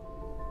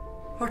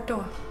 Vart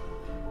då?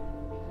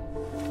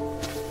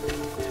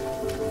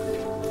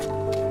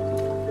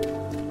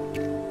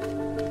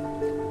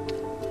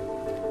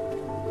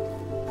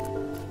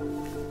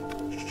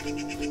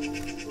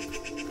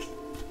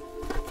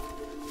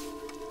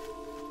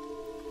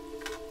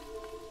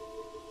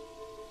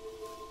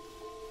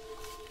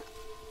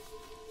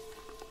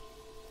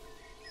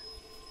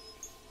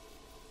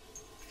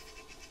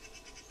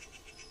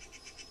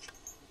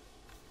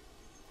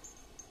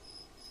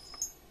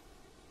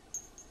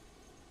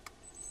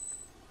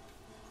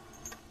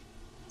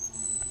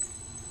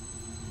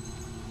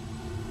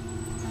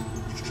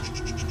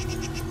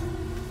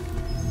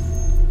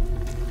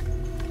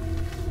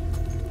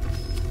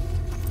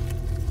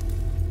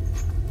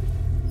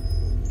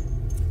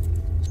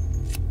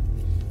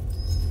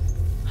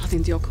 Hade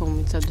inte jag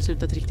kommit så hade det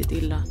slutat riktigt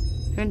illa.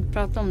 Jag vill inte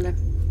prata om det.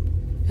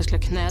 Jag skulle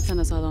ha knät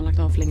henne så hade hon lagt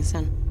av för länge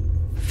sedan.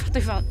 Fattar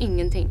ju fan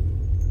ingenting.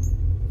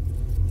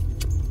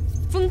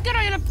 Funkar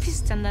då, jävla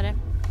pisständare?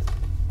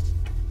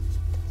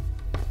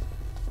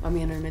 Vad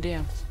menar du med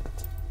det?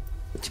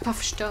 Typ bara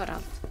förstör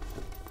allt.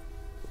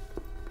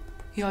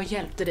 Jag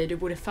hjälpte dig, du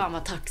borde fan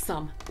vara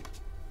tacksam.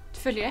 Du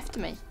följer efter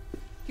mig.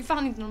 Det är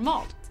fan inte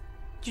normalt.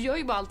 Du gör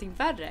ju bara allting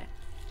värre.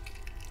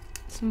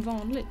 Som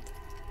vanligt.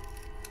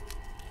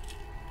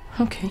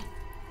 Okej.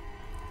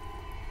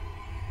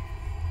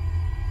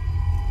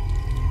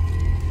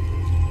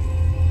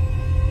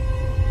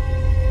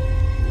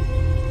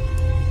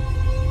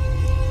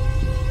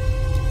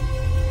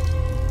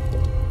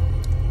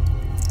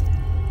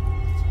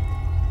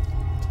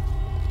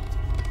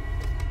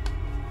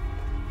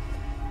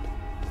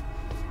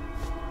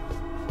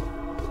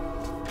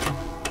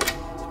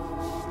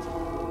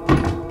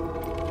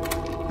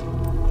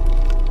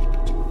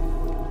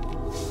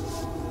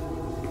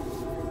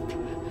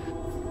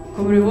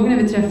 Kommer du ihåg när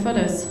vi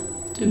träffades?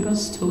 Du bara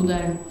stod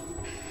där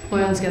och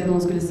jag önskade att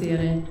någon skulle se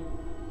dig.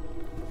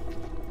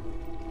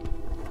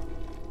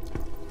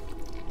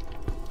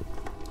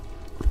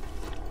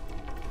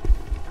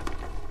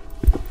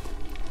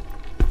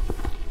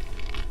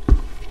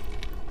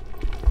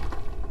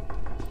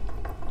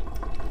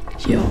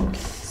 Jag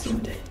såg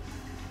dig.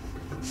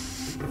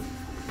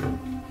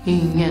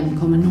 Ingen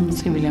kommer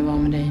någonsin vilja vara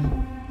med dig.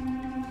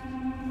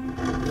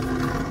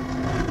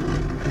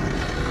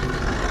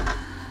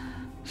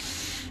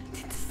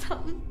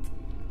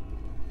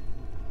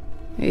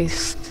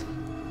 Visst.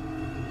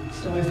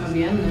 Så har ju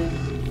Fabienne nu.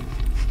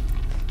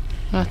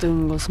 Och att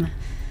umgås med.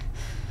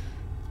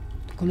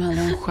 Du kommer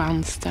aldrig ha en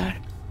chans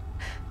där.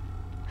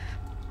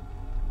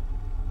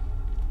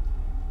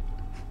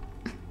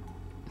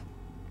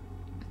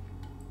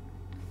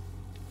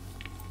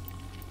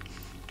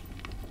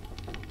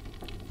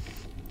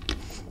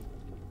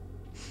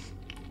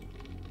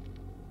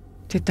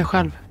 Titta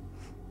själv.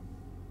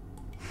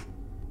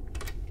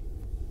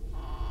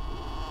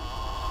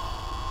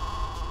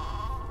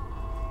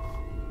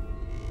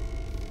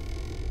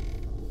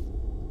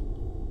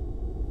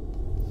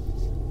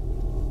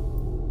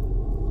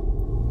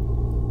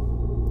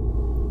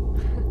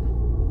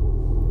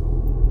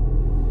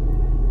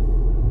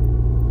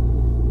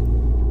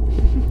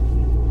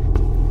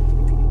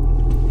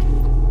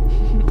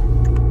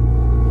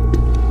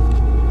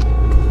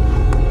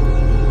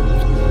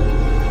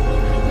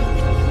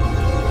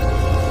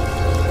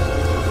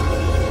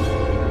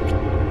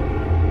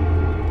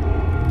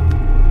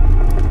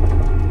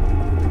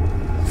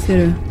 Ser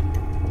du?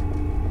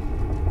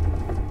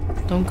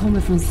 De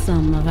kommer från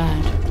samma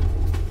värld.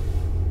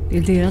 Det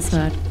är deras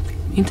värld,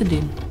 inte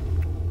din.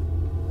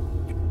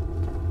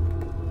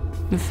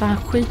 Men fan,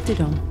 skit i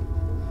dem.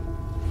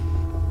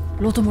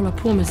 Låt dem hålla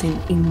på med sin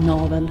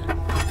inavel.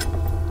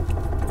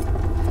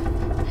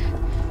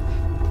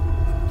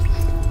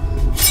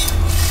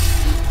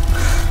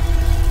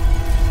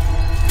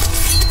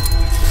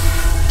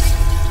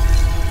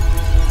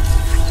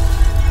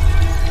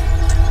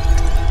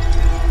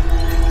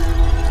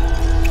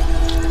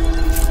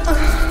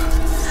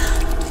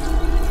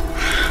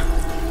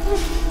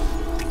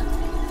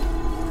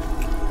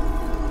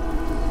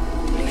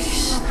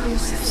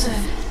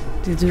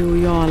 Det är du och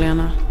jag,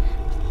 Alena.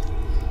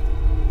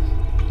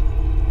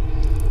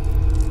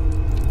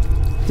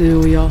 Du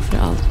och jag för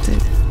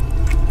alltid.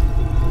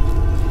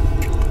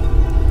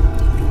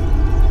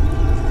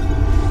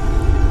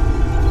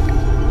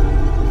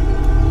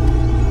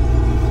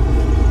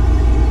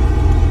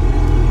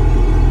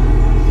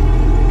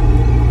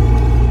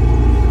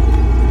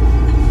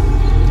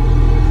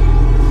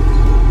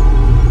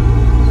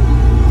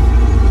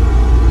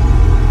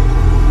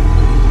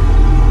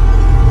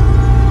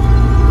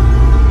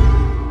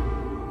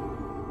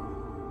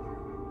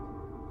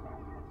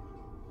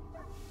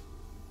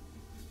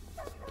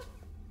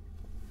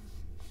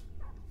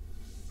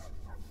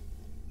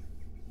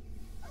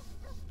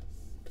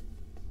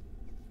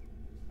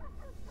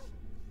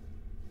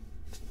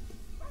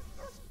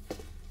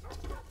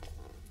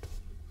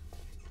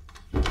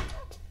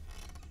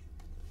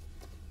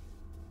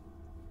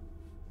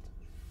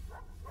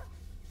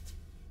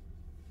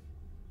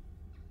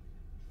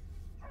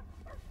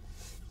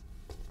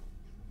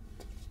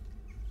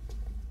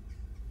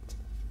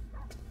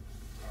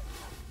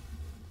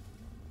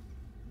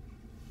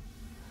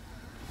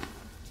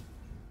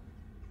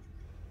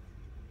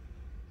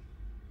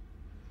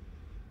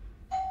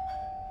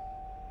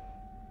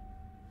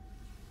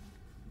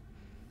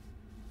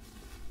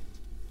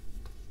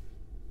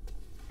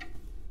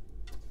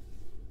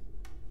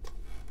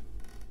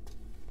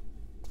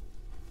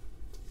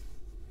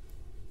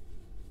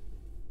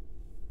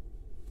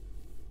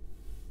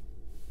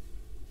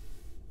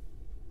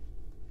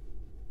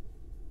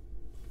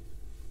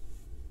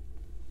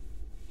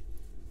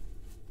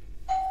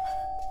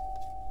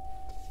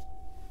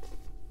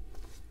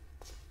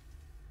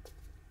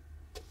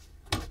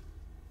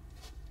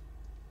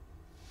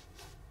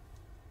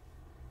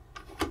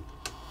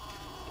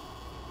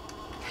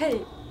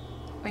 Hej!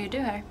 Vad gör du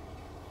här?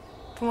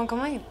 Får man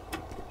komma in?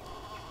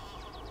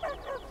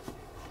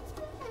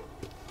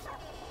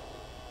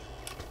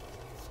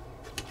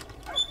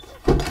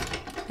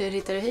 Hur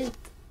hittar du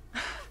hit?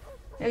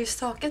 Jag har ju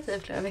stakat dig i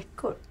flera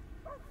veckor.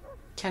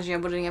 Kanske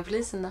jag borde ringa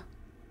polisen då?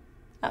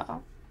 Ja,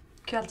 kan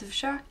ju alltid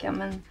försöka,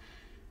 men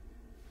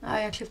ja,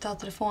 jag har klippt av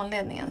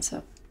telefonledningen så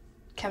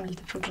det kan bli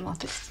lite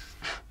problematiskt.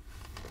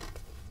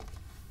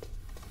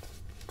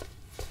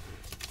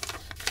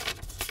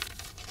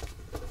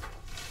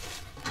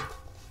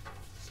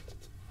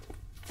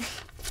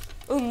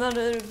 Undrar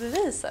du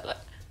bevis eller?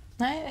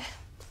 Nej.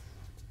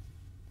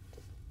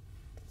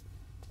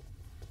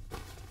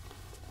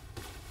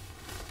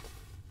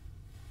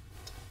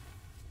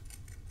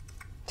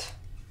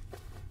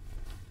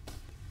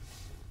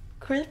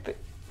 Creepy.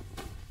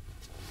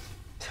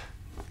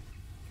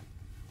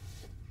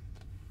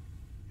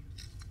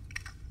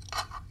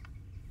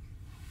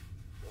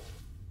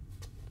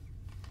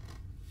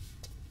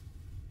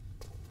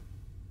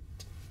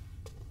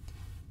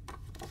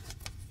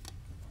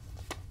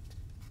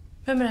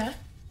 Vem är det här?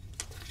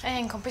 Jag är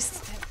en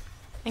kompis till.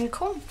 En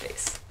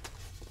kompis?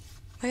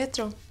 Vad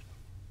heter hon?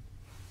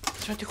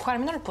 Tror du att du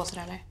skärmar på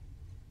sådär eller?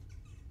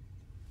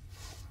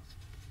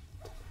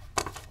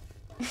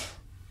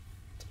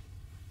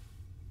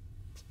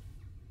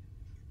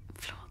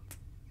 Förlåt.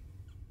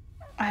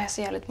 Ja, jag är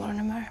så jävligt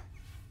morgonhumör.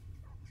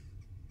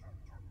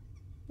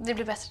 Det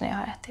blir bättre när jag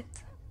har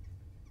ätit.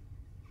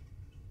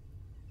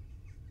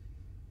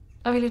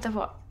 Vad vill du hitta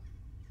på?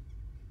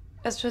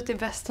 Jag tror att det är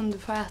bäst om du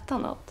får äta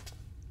något.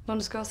 Om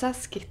du ska ha så här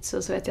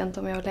Ctto så vet jag inte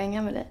om jag vill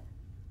hänga med dig.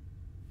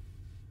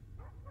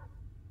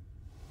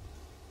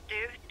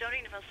 De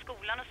ringde från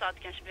skolan och sa att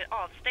det kanske blir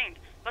avstängd.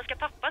 Vad ska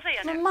pappa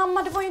säga nu? Men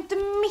mamma, det var ju inte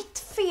mitt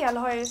fel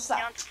har jag ju sagt.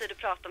 Jag har inte tid att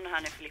prata om det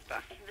här nu,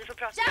 Filippa. Vi får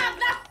prata.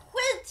 Jävla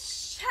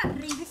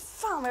skitkärring! Fy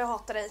fan vad jag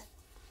hatar dig.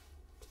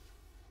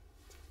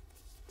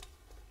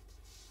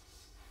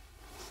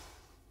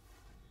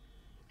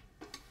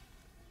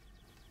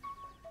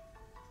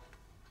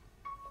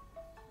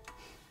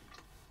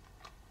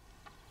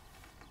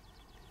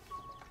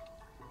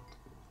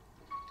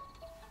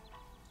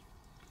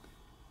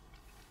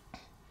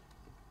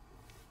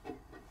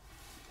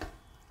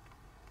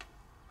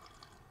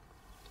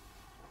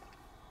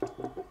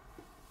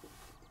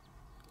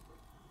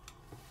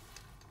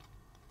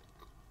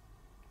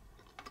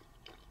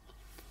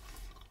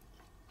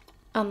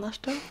 Annars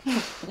då?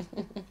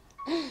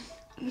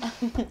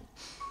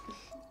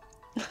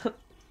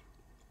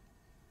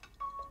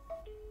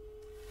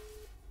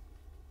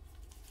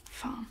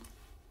 Fan.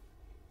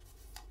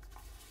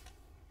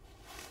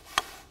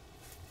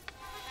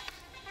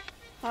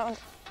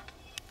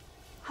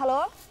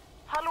 Hallå?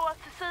 Hallå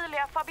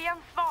Cecilia,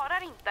 Fabienne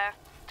svarar inte.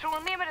 Tror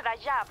hon är med det där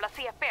jävla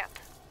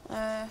CP:t?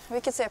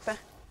 Vilket CP?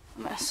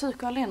 Men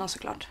psyko Alena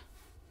såklart.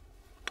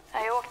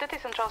 Jag åkte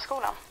till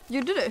Centralskolan.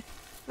 Gjorde du?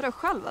 Vadå,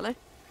 själv eller?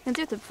 Är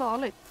inte det typ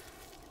farligt?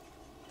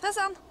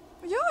 Tessan,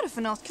 vad gör du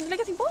för något? Kan du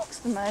lägga tillbaka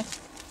den där?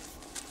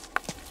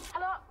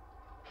 Hallå?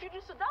 Vad gjorde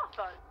du sådär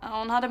för? Ja,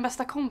 hon hade en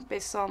bästa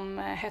kompis som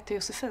hette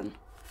Josefin.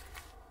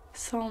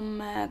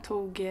 Som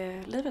tog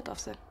livet av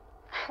sig.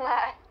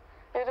 Nej,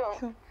 det är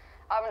dumt.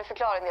 Ja, men det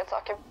förklarar en del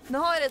saker. Nu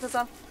har jag det,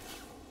 Tessan.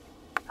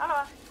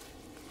 Hallå?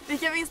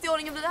 Vilken vinst i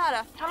ordningen blir det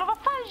här då? Hallå, vad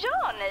fan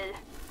gör ni?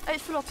 Nej,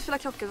 förlåt, fylla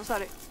klockan, vad sa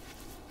du?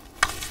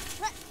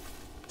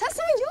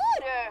 Tessa, vad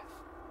gör du?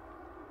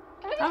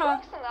 Kan du lägga Hallå?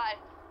 tillbaka den där?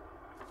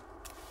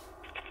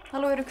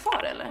 Hallå, är du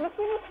kvar eller?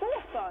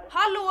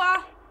 Hallå?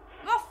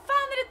 Vad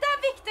fan är det där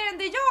viktigare än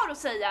det jag har att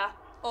säga?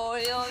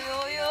 Oj.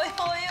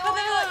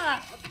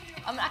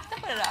 Ja, men akta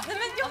på det då. Nej,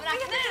 men jag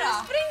vet inte hur då.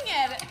 du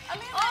springer.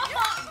 Alena,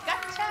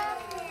 Gotcha.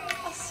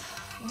 Alltså,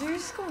 du är ju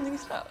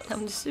skoningslös. Ja,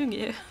 men du suger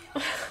ju.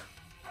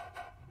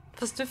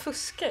 Fast du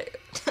fuskar ju.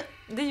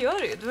 Det gör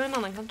du ju. Du har en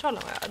annan kontroll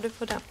än vad jag har. Du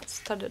får den,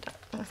 så tar du den.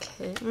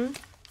 Okej. Mm.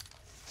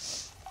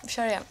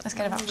 Kör igen. Jag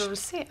ska revansch. Du vill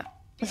se.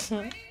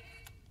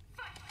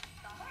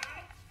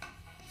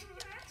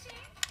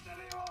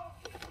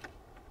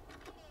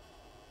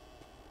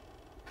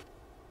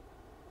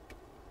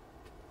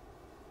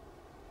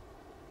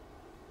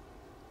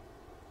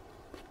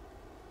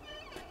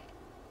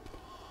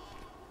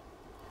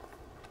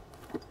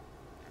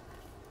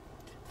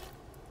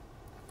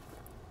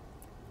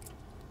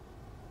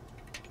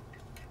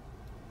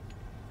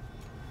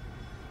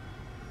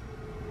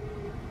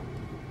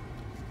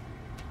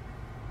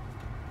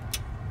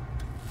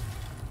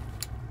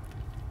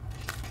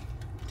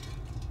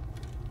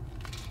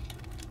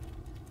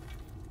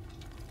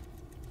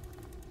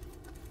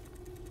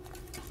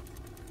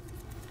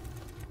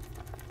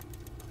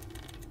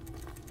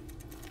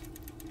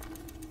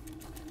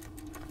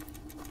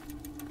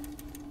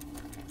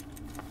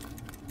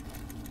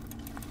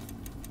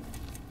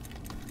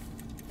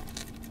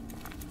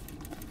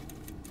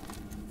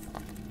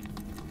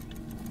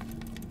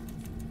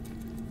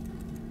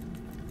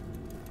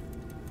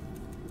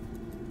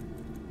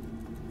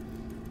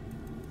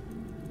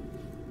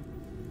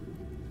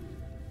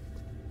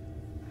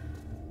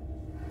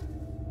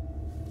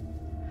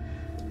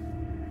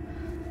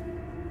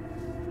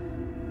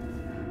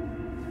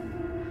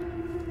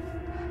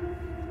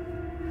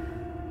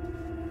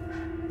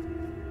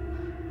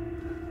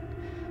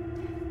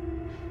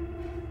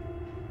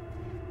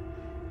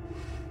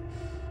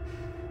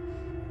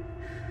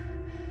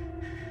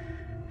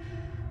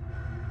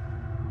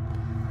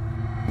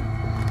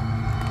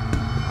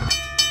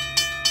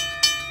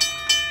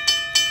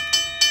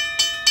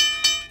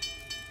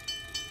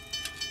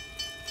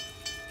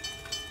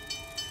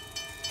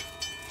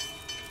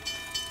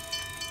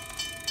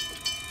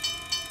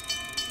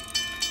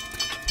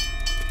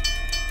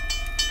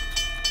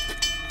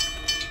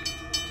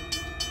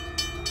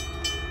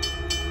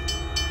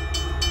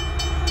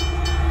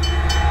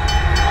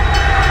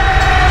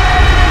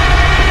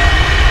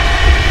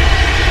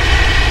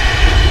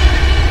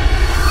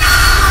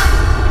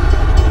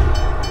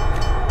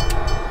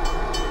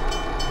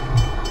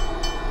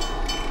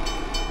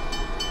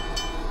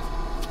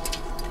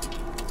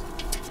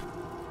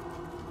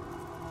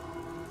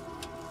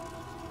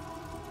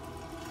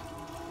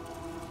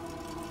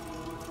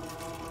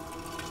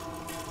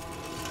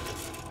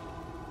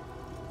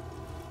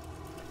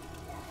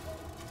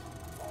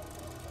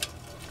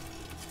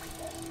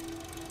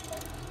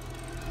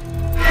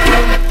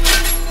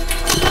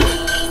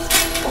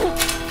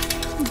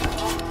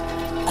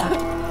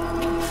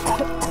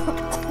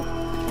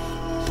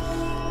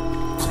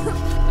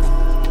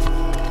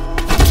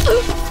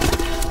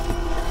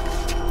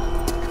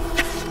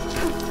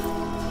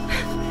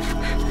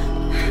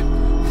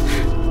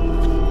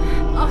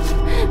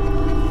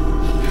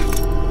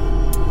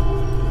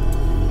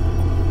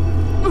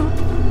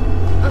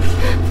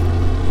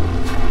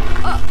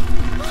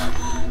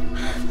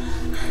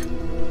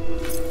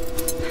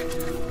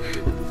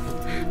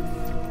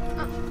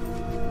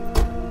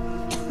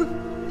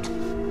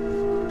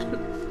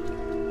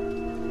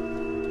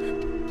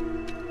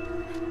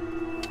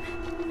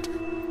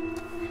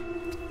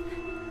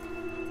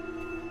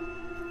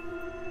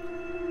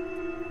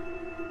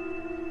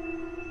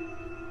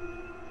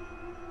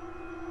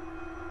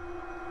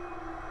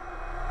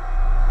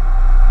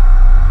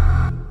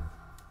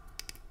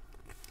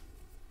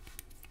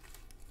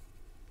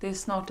 Det är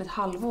snart ett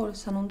halvår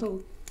sedan hon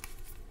dog.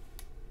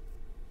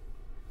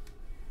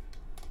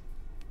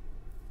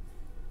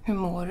 Hur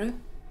mår du?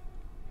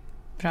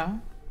 Bra.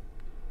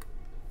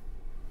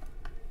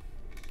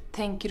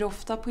 Tänker du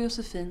ofta på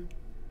Josefin?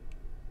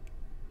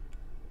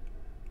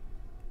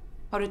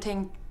 Har du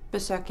tänkt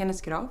besöka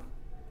hennes grav?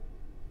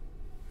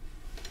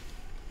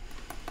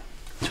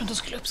 Jag tror inte hon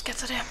skulle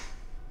uppskatta det.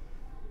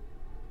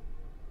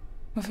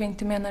 Varför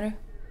inte, menar du?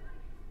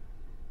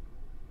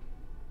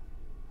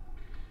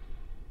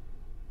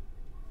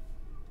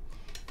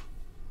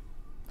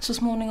 Så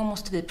småningom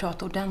måste vi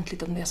prata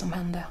ordentligt om det som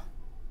hände.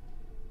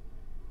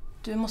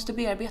 Du måste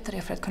bearbeta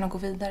det för att kunna gå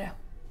vidare.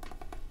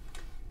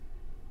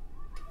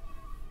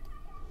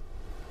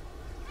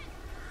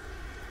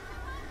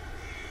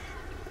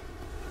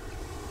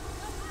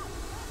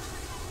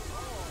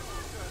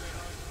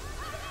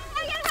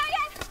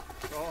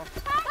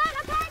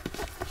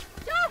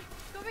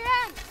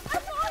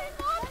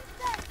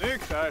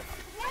 Snyggt där!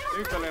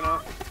 Snyggt, Alena!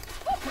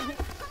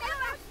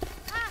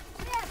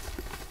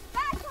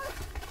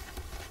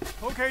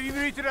 Okej, vi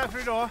bryter där för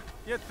idag.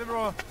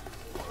 Jättebra.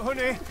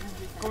 Hörrni,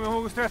 kom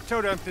ihåg att stretcha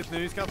ordentligt nu.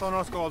 Vi ska inte ha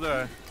några skador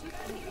här.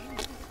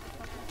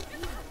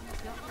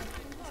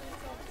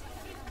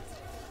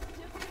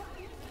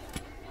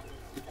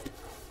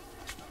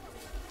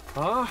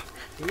 Ja,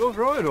 det går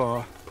bra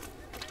idag.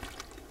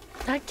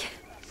 Tack.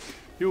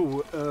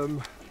 Jo,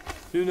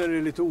 nu när du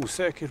är lite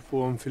osäker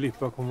på om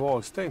Filippa kommer vara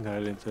avstängd här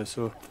eller inte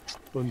så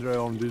undrar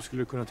jag om du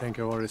skulle kunna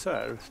tänka vara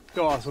reserv.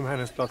 Ja, som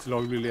hennes plats i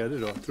lag blir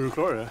ledig då. Tror du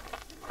klarar det?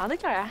 Ja, det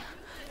klarar jag.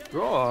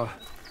 Bra.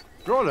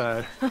 Bra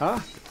där. Ska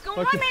hon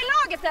vara med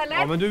i laget eller?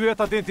 Ja, men du vet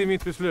att det inte är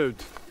mitt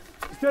beslut.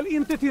 Ställ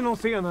inte till någon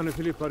scen här nu,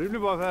 Filippa. Det blir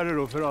bara värre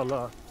då för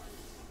alla.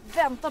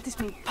 Vänta tills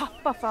min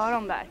pappa för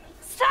om där.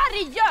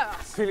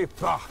 Seriöst!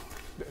 Filippa!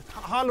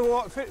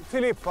 Hallå,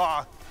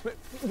 Filippa!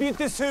 Bli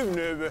inte sur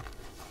nu.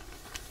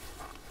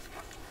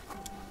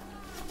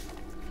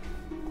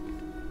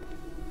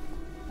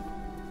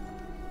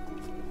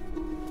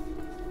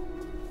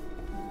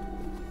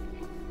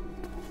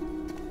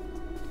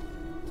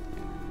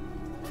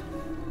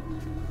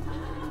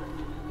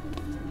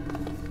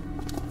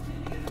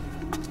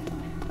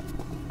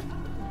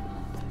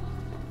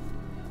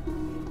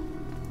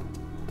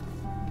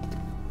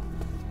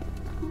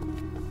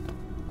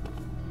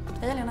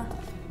 Hej Alena.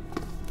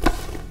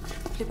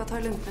 Filippa, ta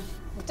det lugnt nu.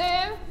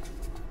 Du!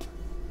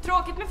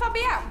 Tråkigt med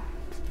Fabienne.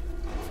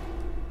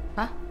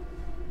 Va?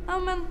 Ja,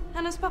 men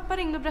hennes pappa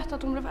ringde och berättade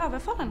att hon blev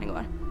överfallen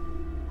igår.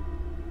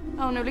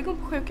 Ja, och nu ligger hon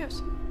på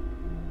sjukhus.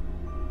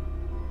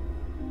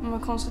 Men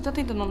vad konstigt att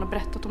inte någon har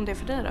berättat om det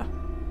för dig då.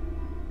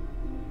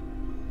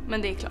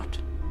 Men det är klart.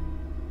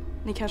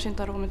 Ni kanske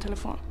inte har råd med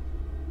telefon.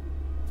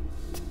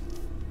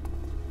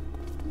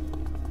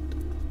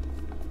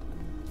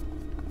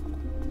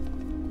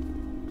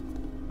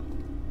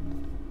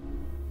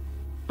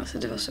 Alltså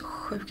det var så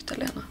sjukt,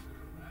 Alena.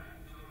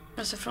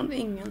 Alltså från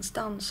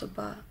ingenstans så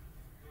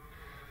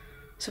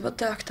bara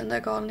dök den där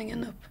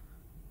galningen upp.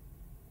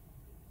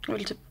 Och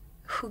ville typ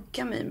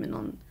hugga mig med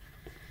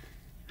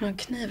någon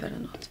kniv eller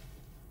något.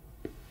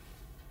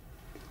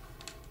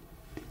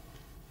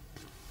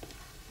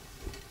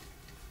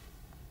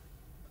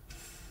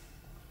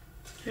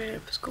 Hur är det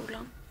på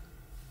skolan?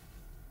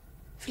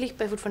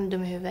 Filippa är fortfarande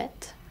dum i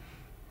huvudet.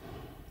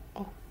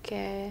 Och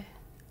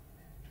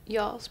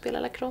jag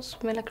spelar lacrosse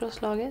med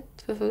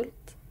lacrosse-laget för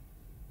fullt.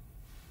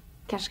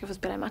 Kanske ska få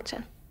spela i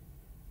matchen.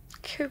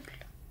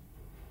 Kul.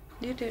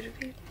 Det är det du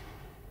vill.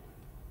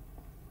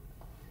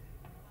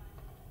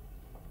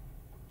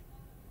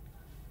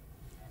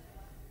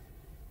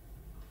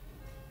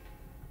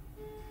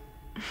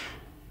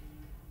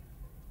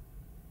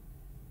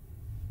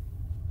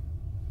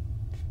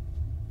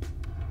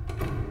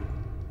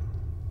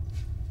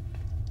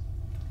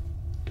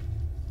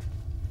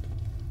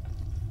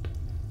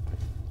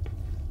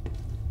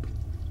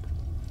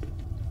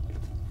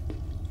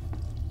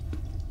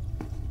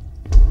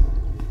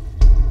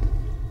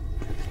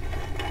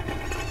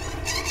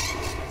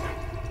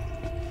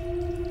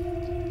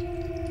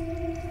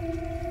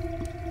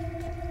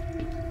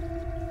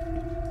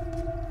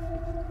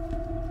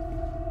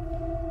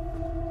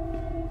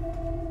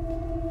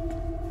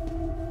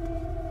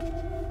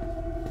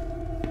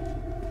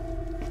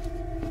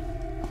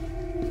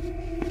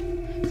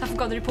 Varför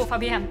gav du på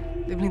Fabienne?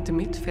 Det blir inte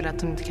mitt fel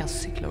att hon inte kan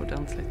cykla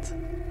ordentligt.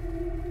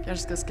 Kanske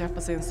ska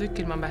skaffa sig en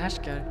cykel man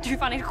behärskar. Du är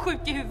fan helt sjuk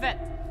i huvudet.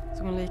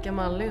 Såg hon lika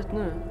mallig ut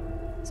nu?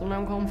 Som när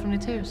hon kom från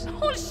ditt hus.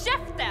 Håll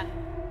käften!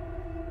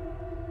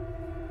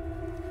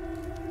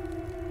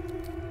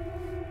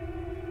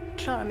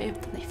 Klarar mig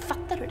utan dig,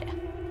 fattar du det?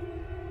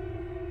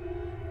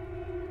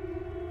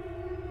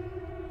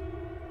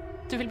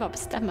 Du vill bara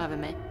bestämma över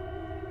mig.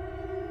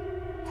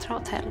 Dra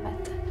åt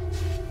helvete.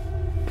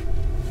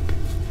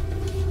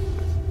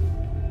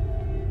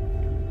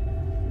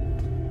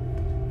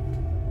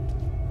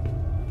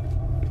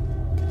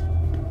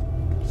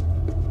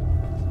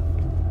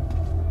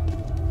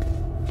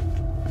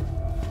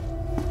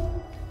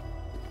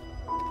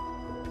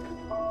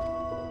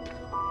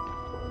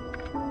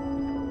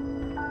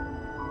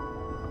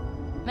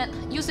 Men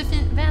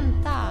Josefin,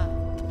 vänta!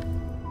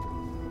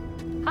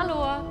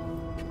 Hallå?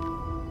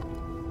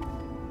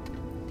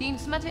 Det är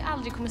inte som att vi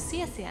aldrig kommer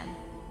ses igen.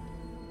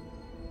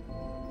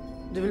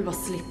 Du vill bara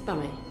slippa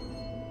mig.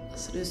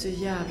 Alltså du är så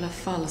jävla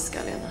falsk,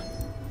 Alena.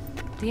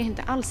 Det är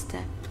inte alls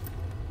det.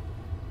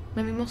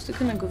 Men vi måste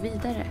kunna gå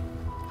vidare.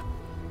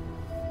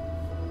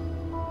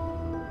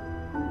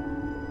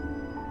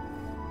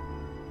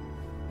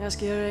 Jag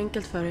ska göra det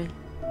enkelt för dig.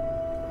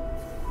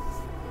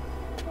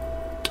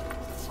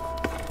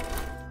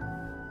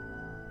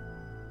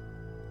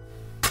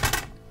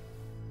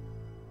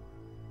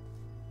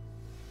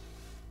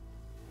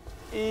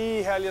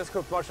 I helgens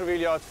cupmatch så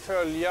vill jag att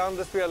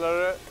följande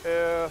spelare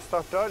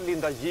startar.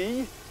 Linda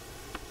J,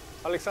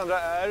 Alexandra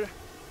R,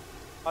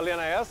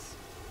 Alena S,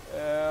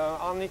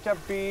 Annika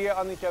B,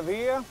 Annika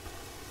V,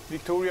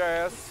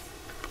 Victoria S,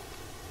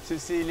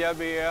 Cecilia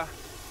B,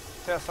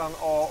 Tessan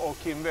A och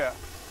Kim B.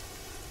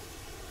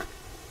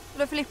 Vill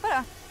du Filippa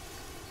då?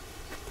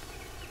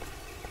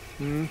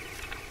 Mm.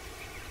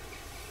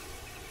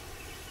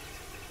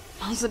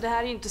 Alltså det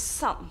här är ju inte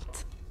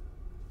sant.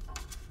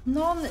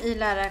 Någon i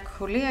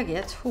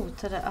lärarkollegiet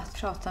hotade att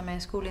prata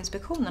med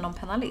Skolinspektionen om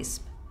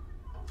penalism.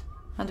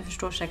 Men du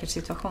förstår säkert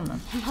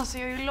situationen. Alltså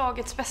jag är ju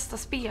lagets bästa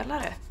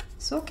spelare.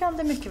 Så kan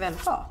det mycket väl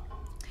vara.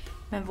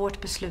 Men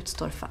vårt beslut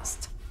står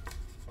fast.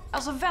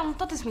 Alltså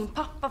vänta tills min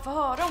pappa får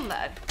höra om det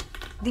här.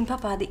 Din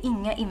pappa hade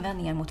inga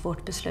invändningar mot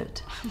vårt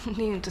beslut.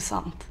 Det är ju inte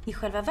sant. I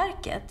själva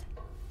verket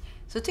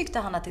så tyckte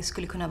han att det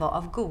skulle kunna vara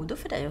av godo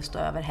för dig att stå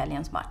över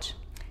helgens match.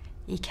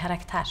 I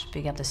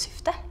karaktärsbyggande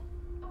syfte.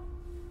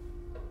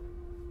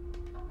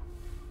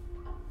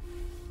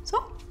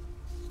 Så.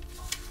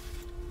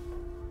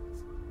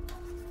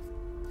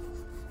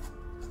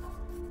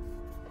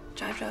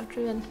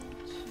 Drive.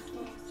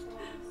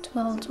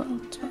 12.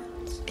 8.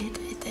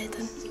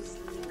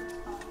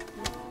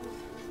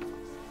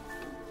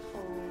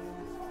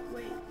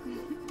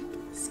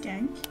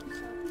 Skank.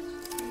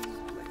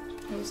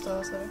 Hur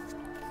stavas det?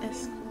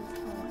 S.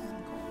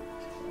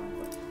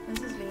 Men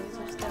så slänger vi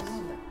så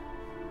stämmande.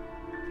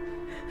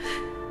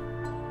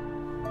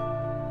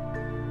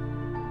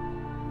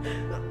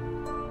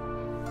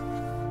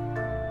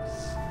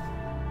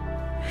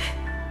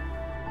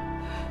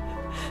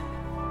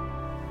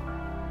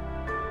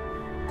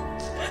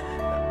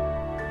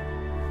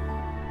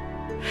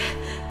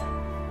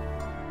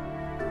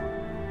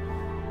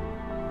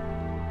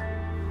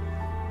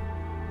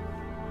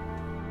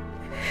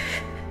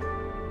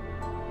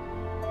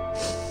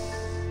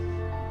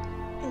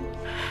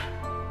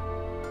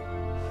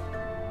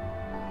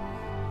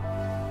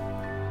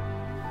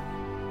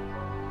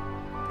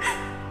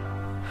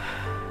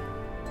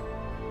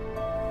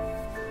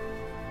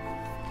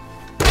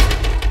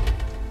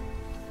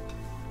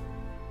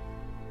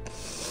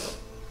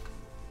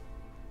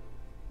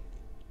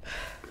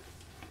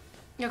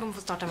 Jag kommer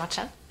få starta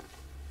matchen.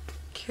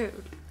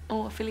 Kul.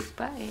 Och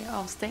Filippa är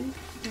avstängd.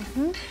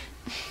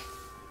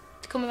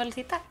 Du kommer väl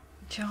titta?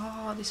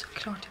 Ja, det är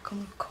såklart jag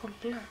kommer att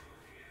kolla.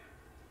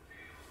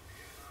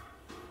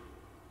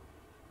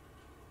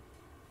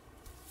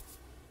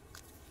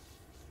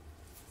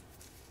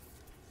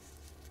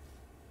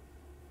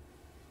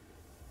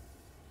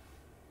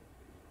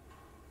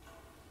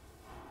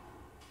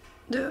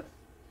 Du,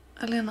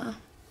 Alena.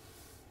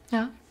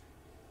 Ja?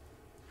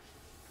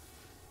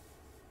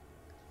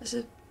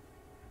 Alltså,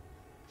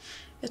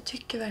 jag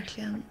tycker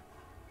verkligen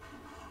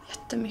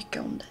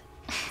jättemycket om dig.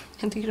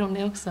 Jag tycker om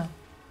det också.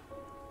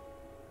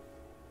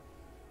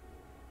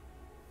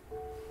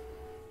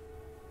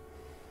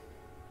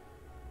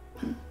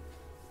 Men...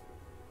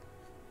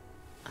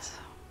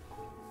 Alltså...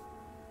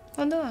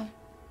 Vadå?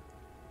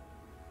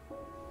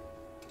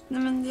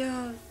 Nej, men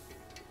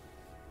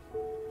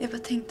jag bara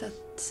tänkte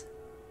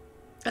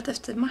att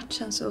efter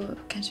matchen så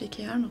kanske vi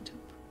kan göra något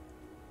ihop.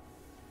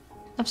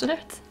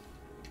 Absolut.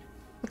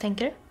 Vad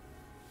tänker du?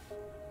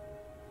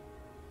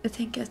 Jag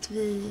tänker att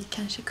vi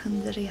kanske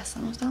kunde resa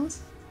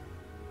någonstans.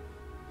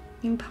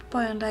 Min pappa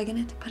har en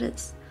lägenhet i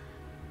Paris.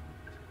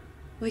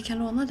 Och vi kan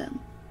låna den.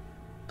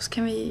 Och så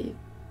kan vi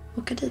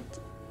åka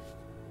dit.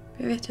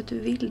 Jag vet ju att du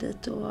vill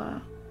dit och...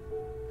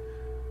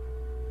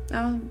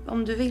 Ja,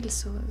 om du vill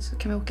så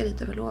kan vi åka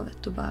dit över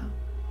lovet och bara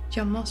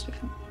gömma oss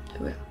liksom,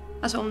 du och jag.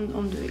 Alltså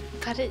om du vill.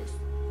 Paris?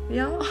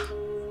 Ja.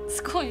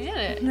 Skojar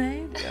du?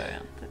 Nej, det gör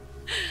jag inte.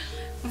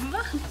 Va?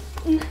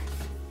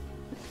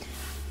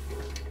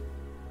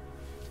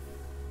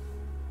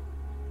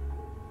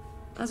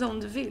 Alltså om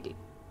du vill.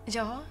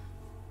 Ja.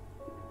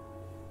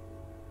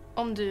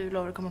 Om du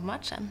lovar att komma på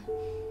matchen.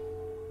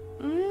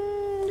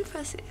 Det får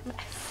jag se.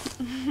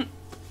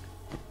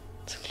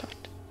 Såklart.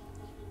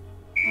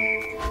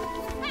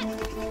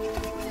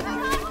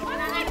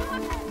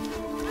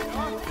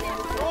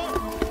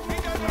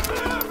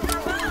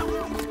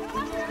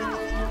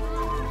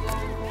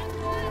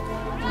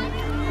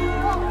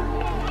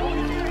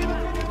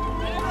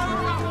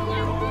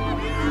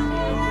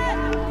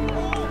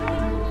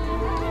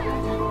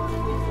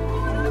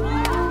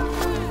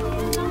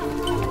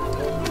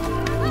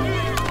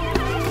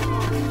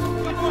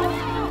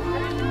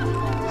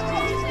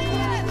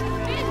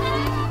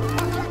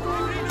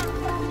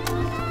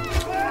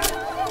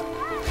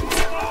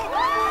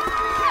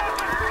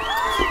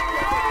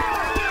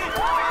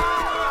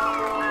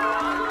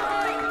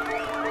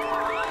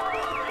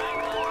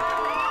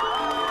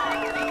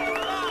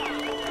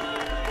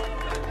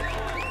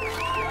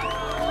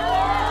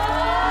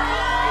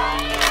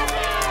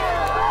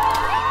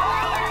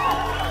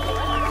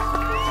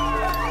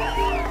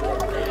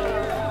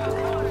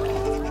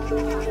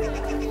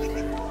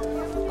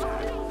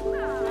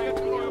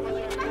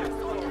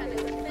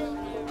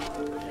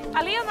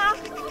 Alena!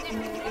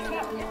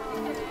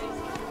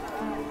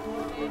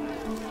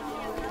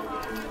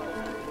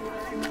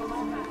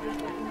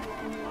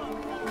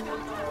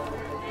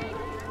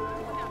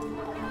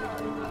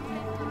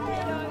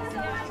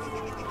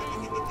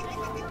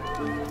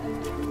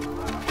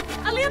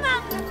 Alena!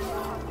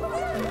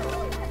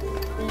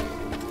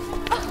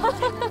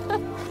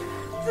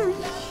 Så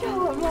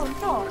jävla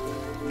bra!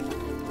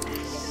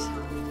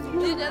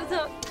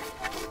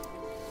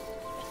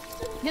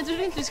 Jag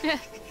trodde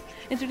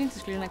inte du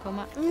skulle kunna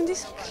komma. Men det är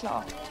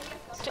såklart.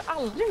 Jag skulle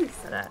aldrig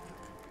missa det.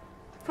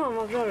 Fan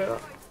vad bra det var.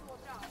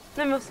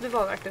 Nej men det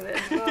var verkligen det.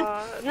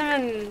 Nej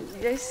men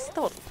jag är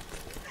stolt.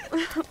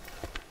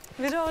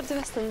 Vi drar till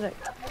västen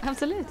direkt.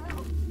 Absolut.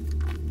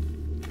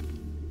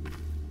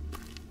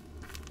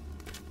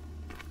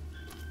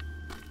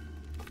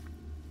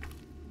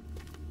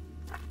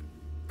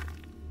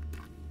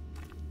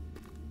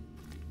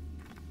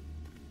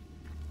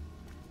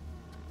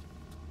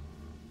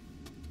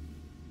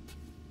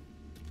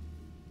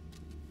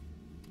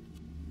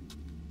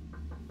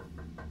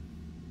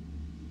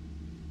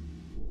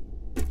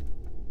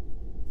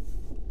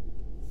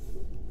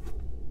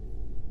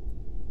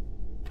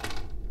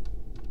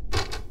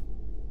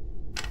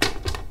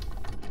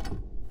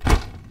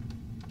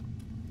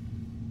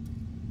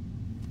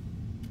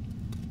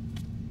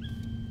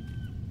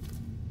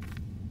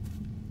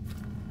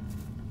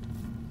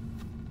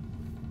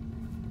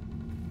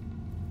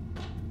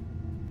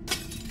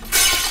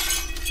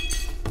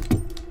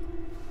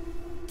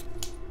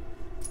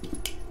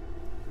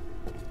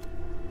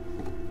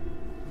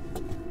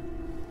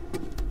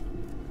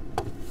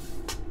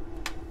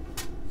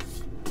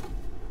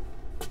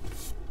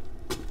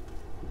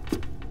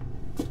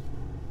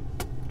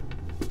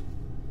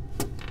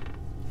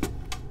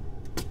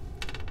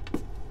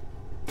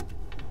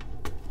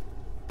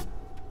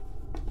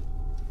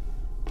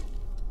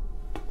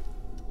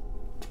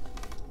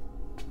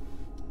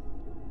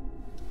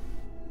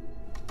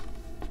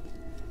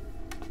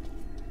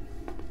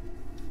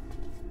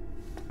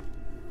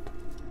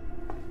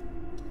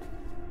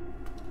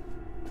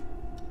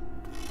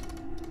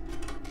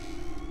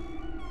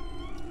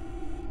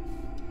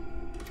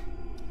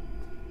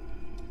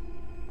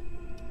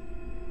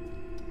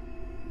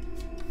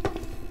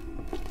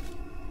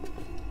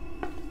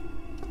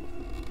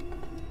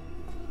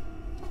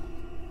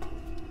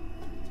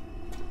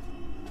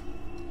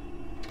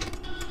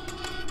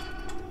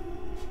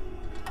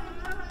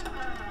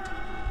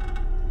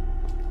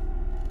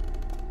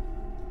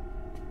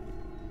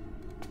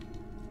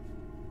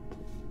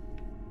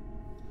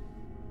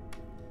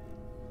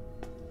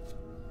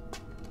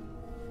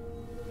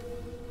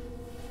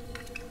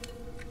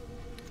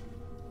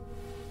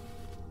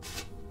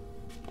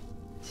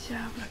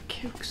 Jävla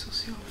kuk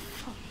social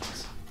fall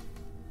alltså.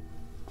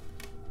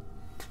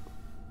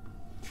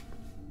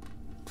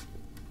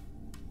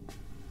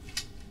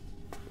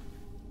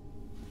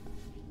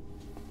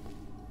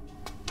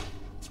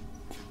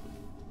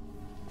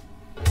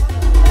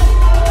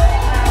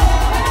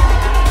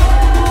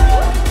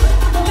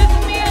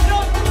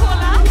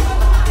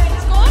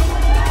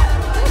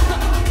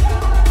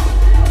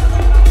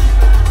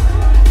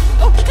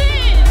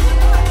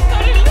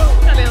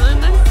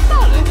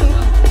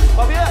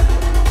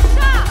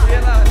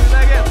 Lena, hur är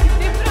läget?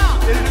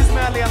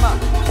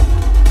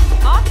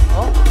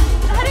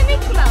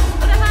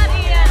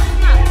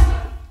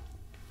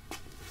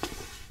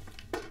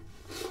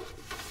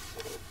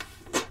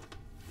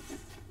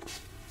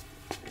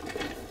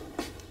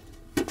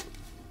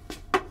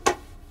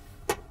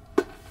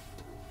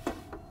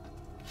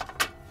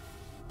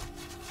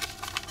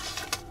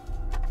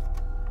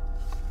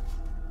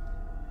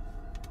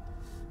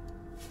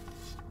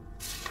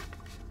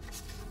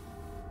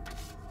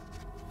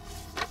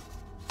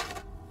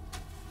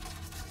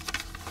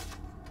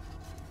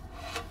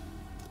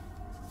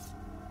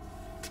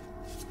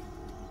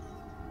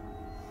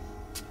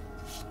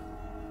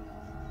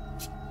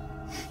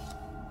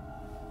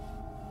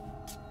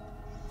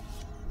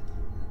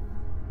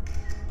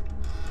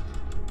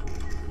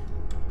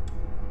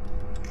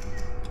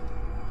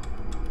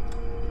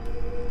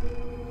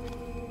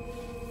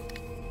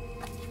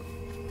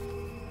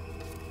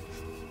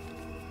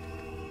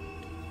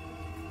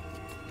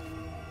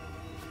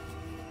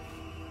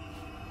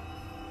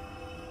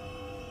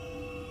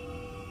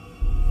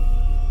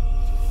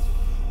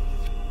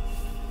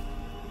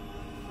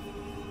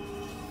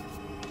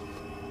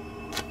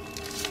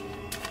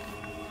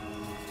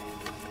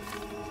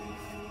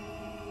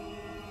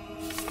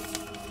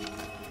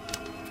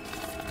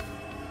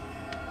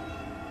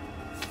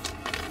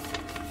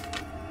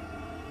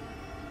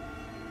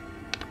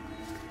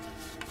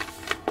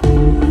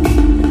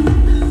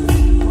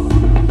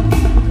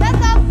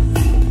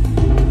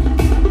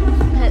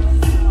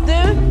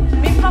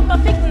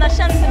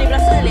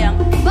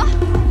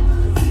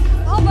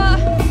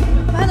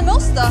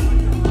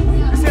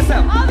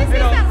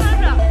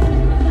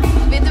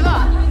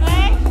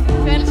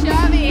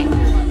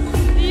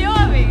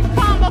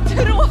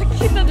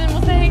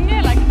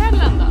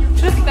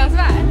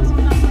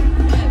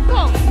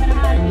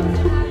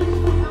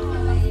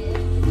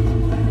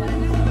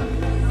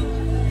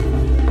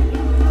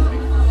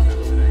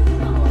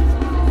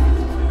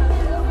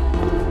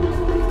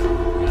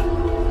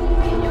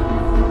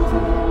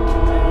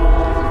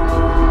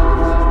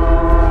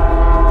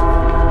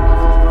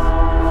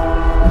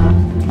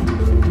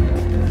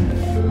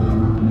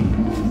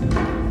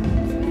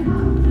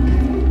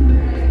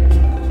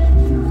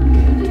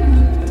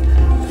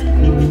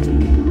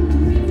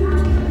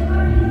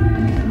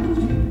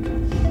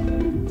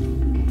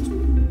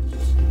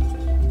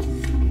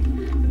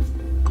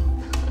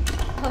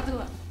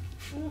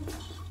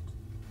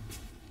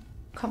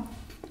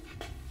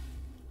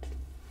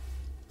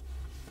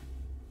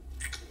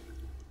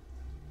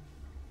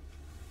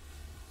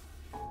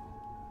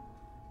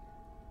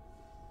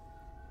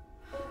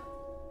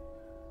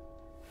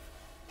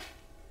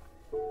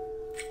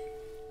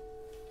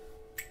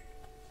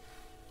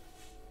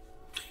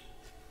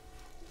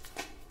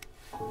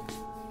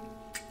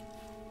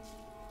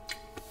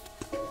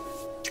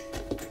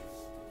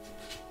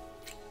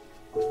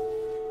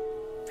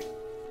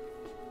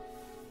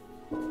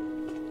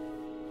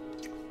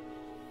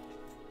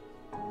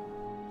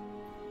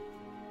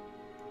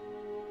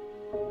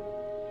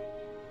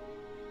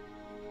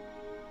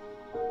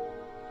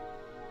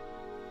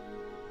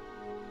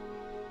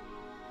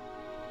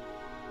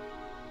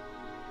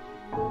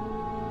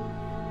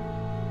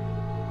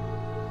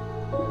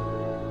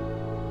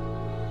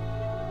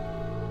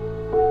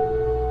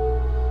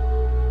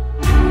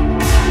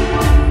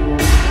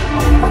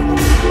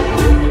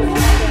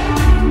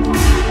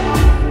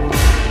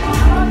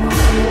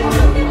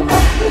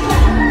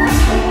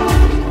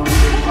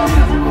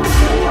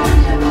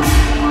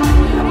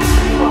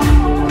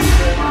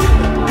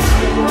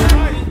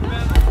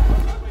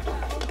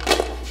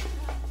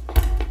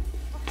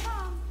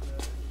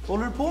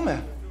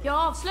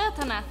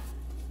 henne.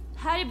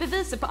 Här är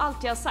beviset på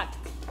allt jag har sagt.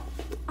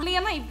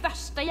 Alena är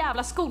värsta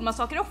jävla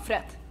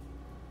skolmassakeroffret.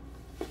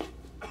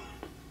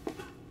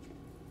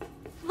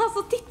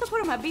 Alltså titta på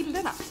de här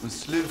bilderna. Men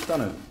sluta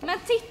nu. Men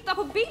titta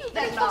på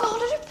bilden då. Vad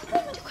håller du på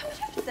med? Du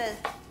skämmer ut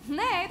dig.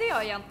 Nej, det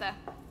gör jag inte.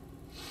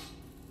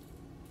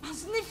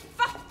 Alltså ni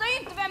fattar ju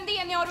inte vem det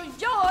är ni har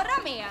att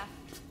göra med.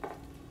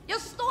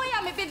 Jag står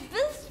här med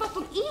bevis på att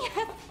hon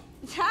är ett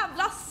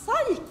jävla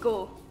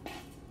psyko.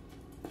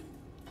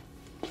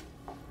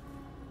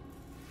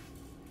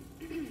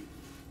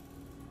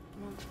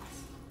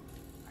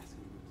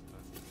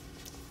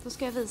 Då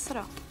ska jag visa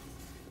då.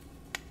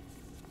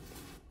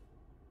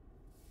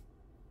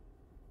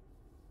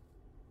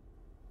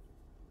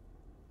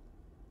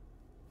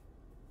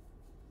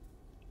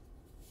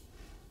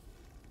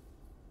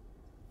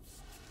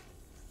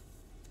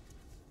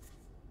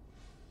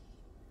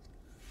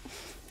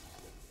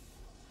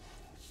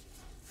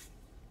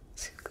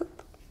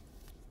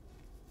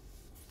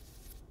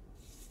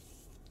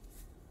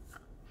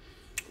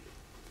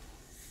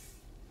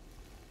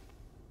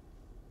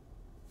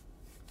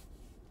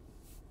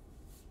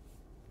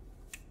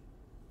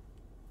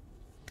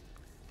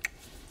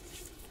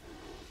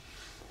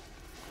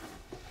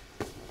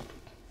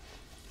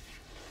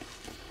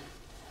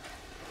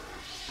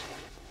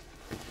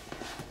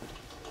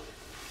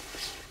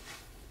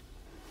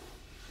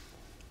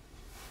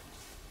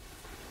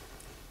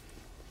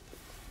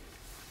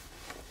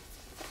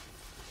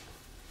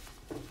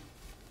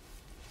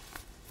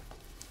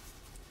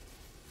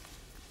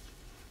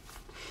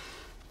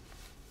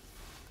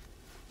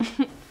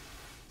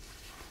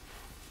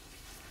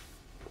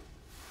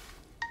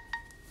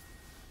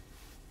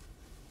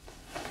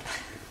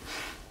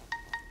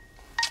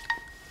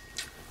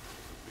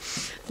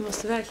 Du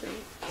måste verkligen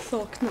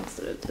saknas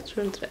där ute,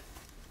 tror du inte det?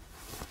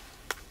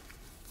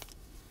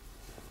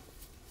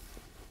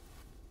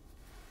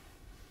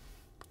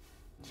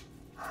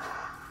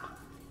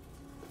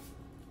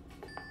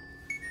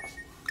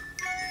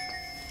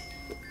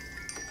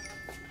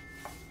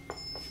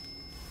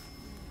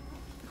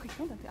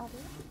 Skickar den till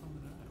Alena?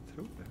 Jag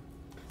tror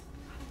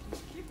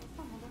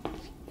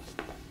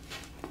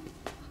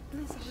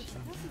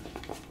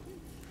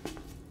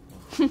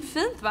det.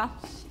 Fint va?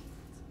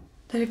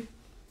 Det är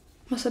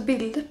massa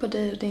bilder på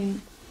dig och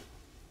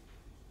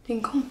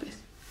din kompis.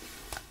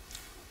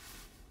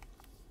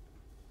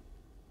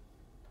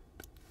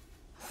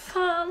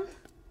 Fan.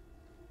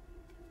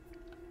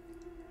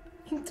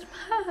 Inte de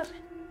här.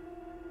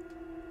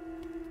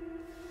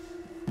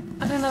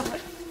 Alena.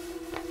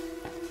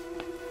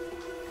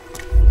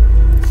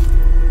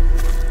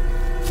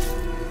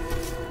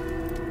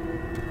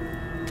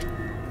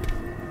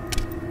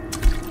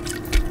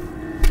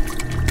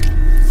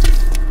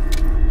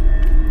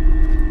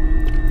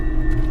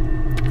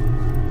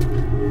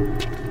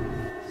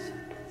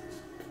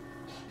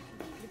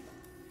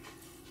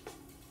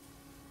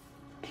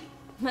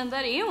 Men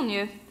där är hon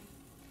ju.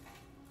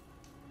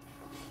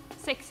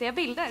 Sexiga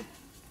bilder.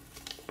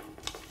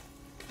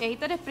 Jag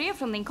hittade ett brev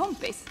från din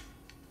kompis.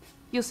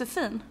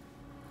 Josefin.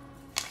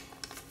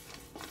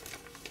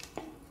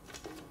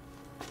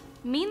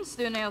 Minns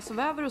du när jag sov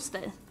över hos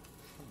dig?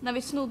 När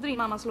vi snodde din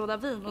mammas låda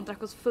vin och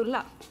drack oss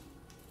fulla.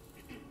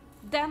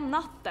 Den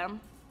natten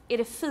är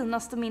det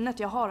finaste minnet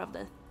jag har av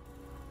dig.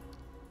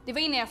 Det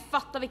var innan jag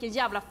fattade vilken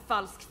jävla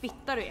falsk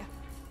fitta du är.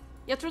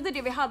 Jag trodde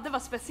det vi hade var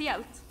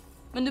speciellt.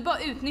 Men du bara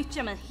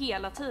utnyttjar mig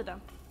hela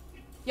tiden.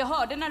 Jag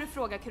hörde när du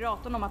frågade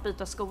kuratorn om att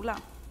byta skola.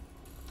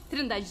 Till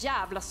den där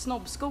jävla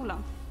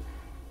snobbskolan.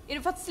 Är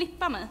det för att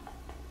slippa mig?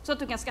 Så att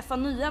du kan skaffa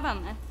nya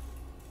vänner?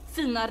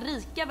 Fina,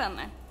 rika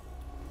vänner?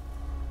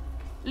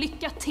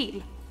 Lycka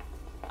till!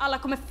 Alla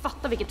kommer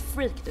fatta vilket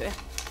freak du är.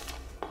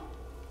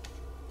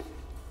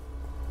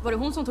 Var det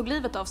hon som tog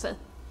livet av sig?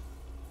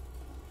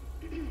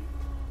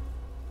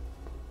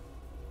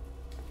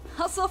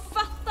 Alltså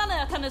fattar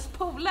ni att hennes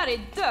polare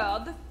är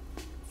död?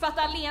 För att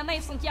Alena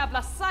är sånt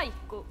jävla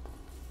psyko.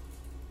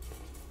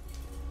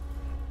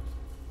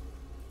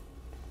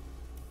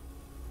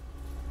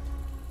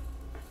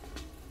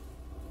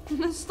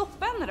 Men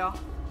stoppa henne då.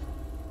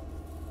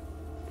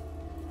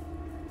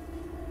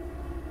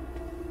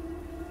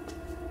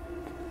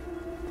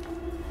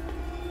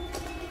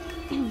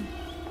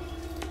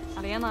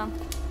 Alena,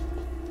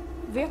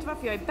 vet du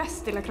varför jag är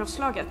bäst i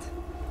lacrosslaget?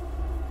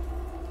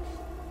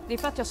 Det är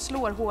för att jag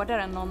slår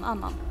hårdare än någon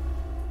annan.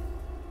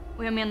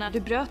 Och jag menar, du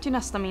bröt ju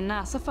nästan min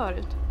näsa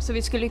förut. Så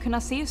vi skulle ju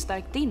kunna se hur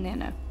stark din är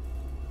nu.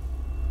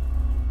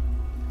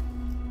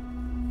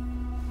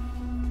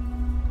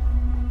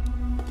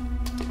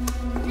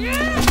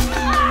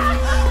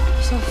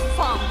 Så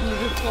fan nu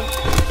är du på.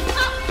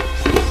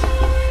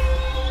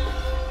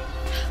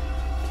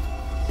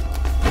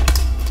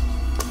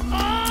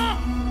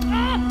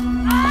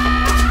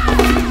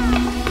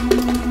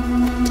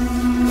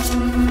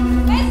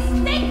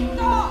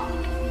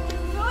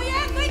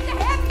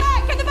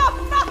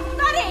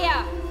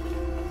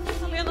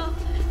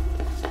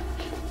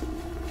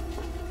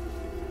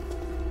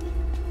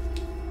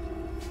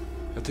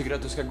 Jag tycker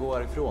att du ska gå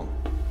härifrån.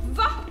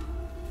 Va?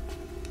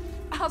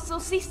 Alltså,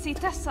 Sissi,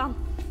 Tessan.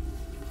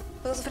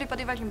 Alltså Filippa,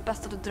 det är verkligen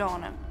bäst att du drar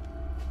nu.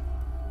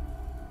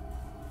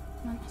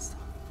 Men alltså,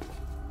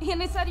 är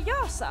ni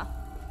seriösa?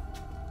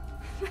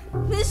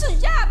 Ni är så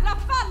jävla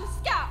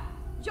falska!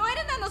 Jag är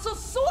den enda som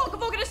såg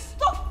och vågade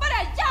stoppa det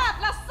här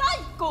jävla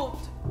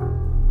psykot!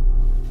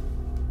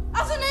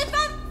 Alltså, ni är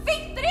fan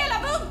fitter hela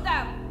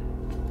bunten!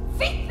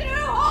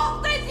 Fitter och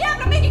hatar er så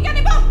jävla mycket, kan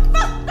ni bara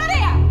fatta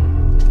det?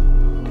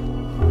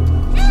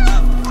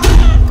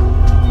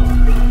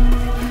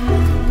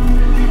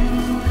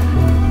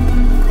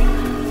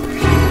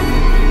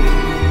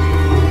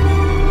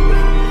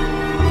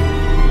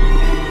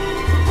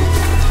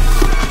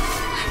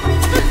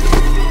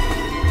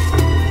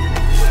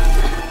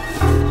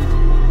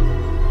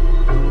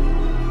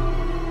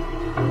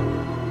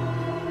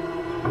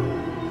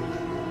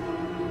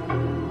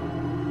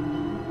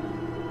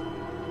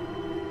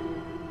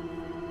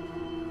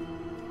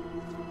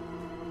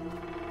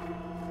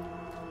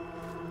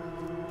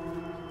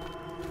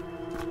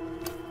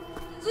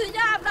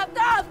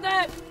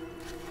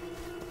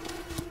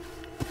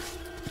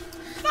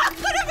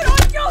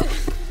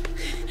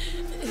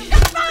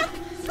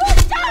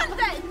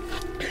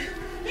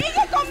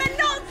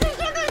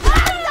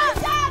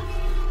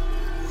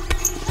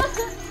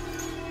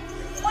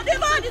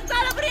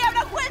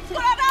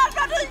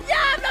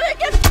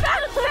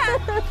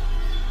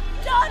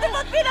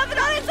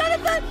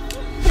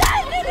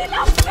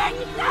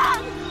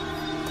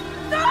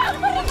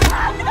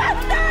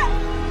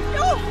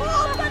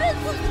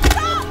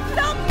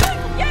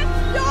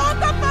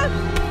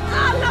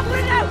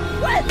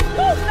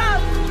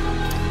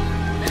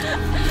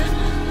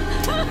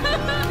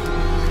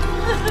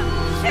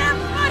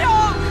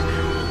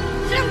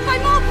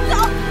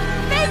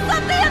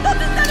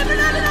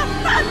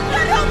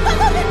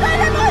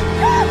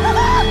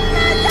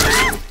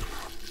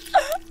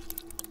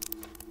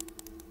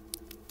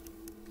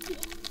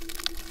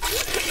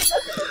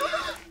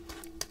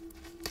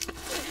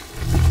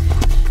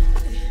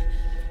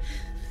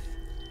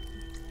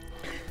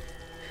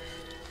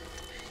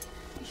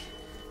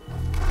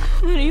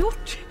 Vad har du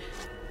gjort?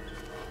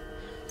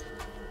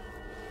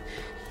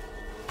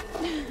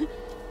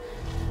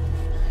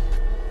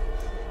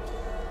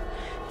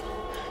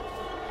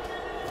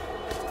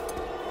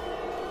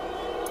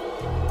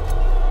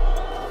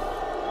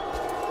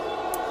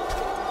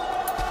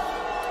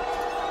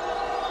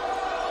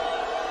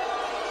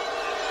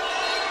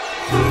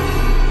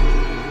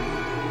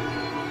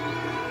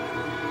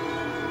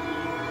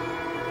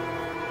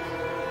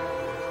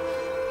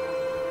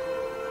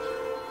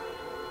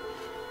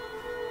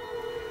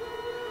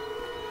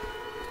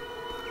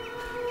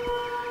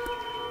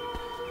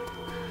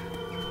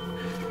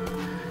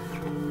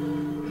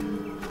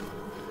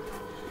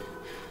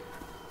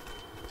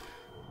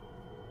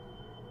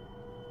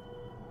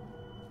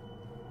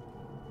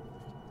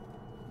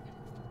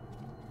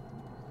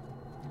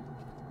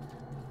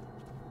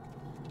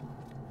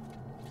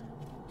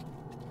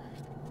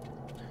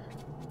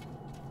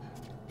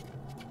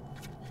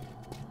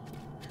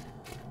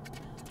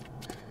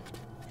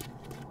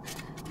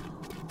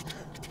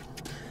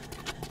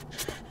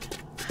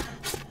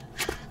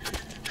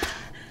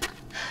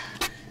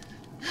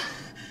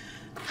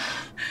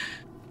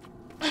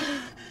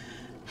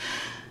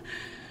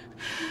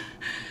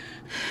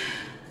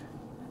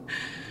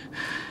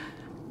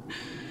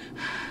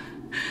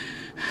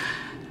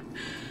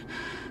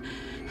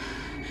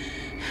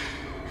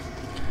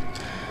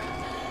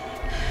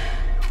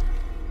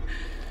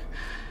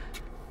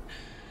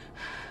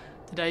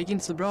 Det där gick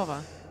inte så bra, va?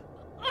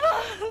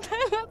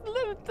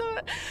 Sluta!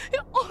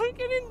 Jag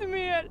orkar inte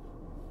mer!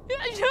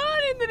 Jag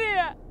gör inte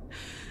det!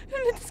 Jag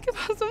vill inte ska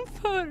vara som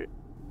förr.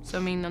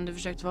 Som innan du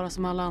försökte vara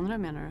som alla andra,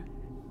 menar du?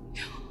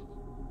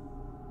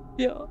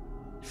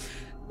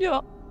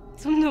 Ja,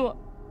 som då.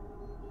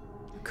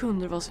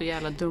 Kunde du vara så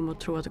jävla dum och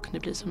tro att du kunde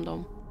bli som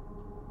dem?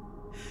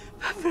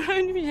 Varför har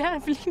du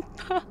ihjäl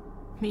Filippa?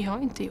 Men jag har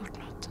inte gjort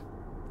något.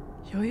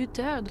 Jag är ju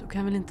död och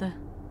kan väl inte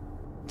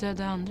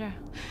döda andra.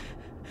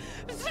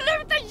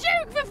 Sluta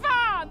ljug för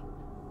fan!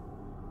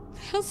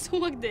 Jag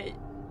såg dig.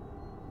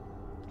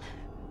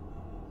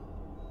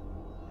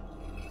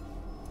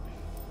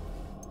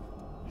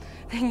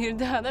 Tänker du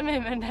döda mig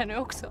med den där nu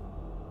också?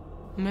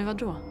 Men vad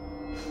då?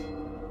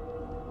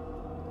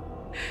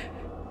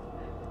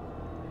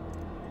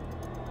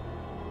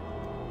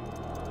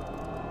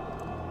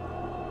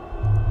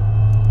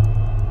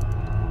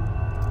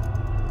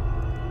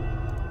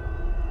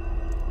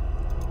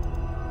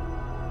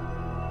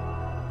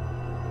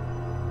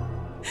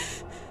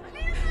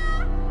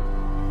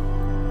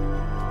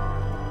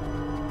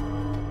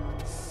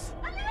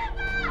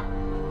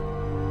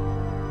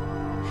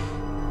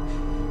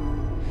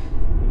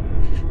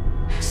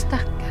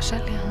 Stackars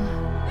Alena.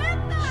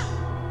 Vänta!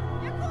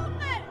 Jag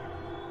kommer!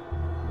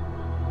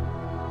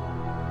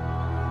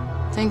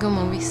 Tänk om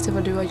hon visste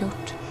vad du har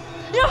gjort.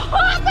 Jag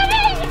hatar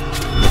dig!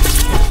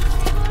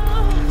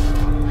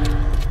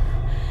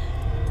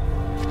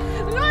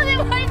 Låt mig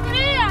vara i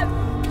fred!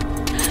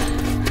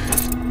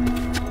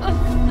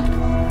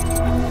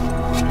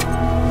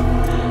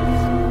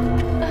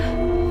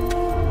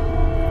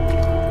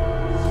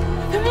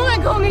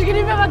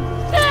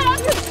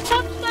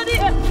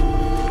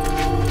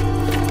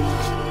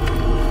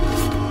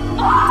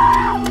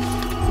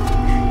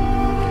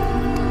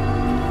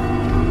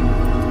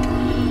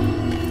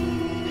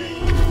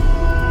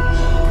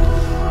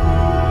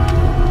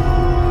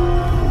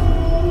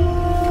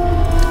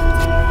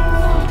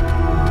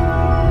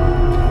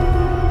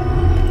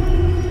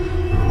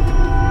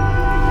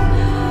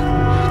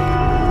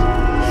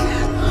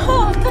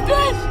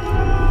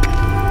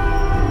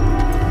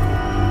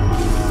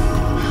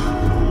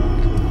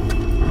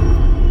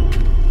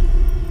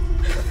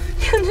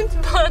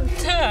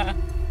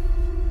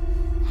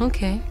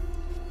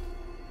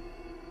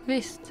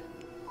 Visst.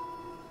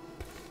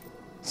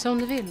 Som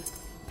du vill.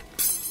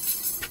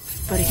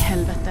 För i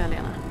helvete,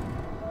 Alena.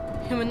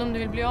 Ja, men om du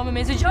vill bli av med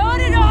mig så gör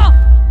det då!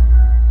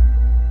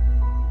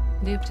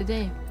 Det är upp till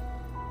dig.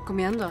 Kom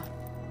igen då.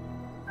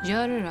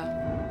 Gör det då.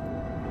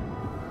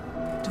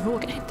 Du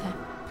vågar inte.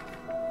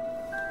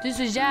 Du är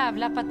så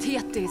jävla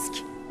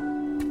patetisk.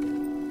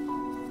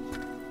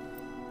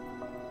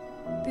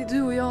 Det är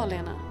du och jag,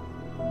 Alena.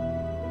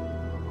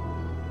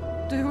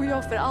 Du och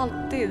jag för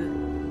alltid.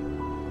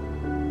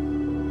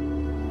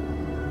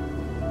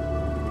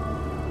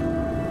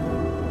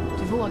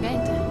 Du vågar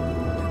inte.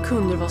 Du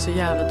kunde vara så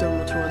jävla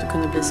dum och tro att du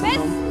kunde bli som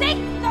dem. Men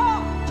stick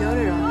då! Gör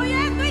det då. Jag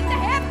är ändå inte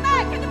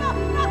hemma! Kan du vara...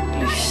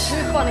 Du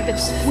är fan inte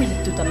ett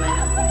skit utan mig.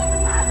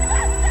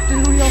 Du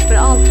och jag för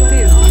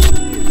alltid.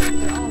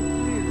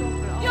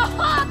 Jag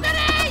hatar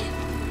dig!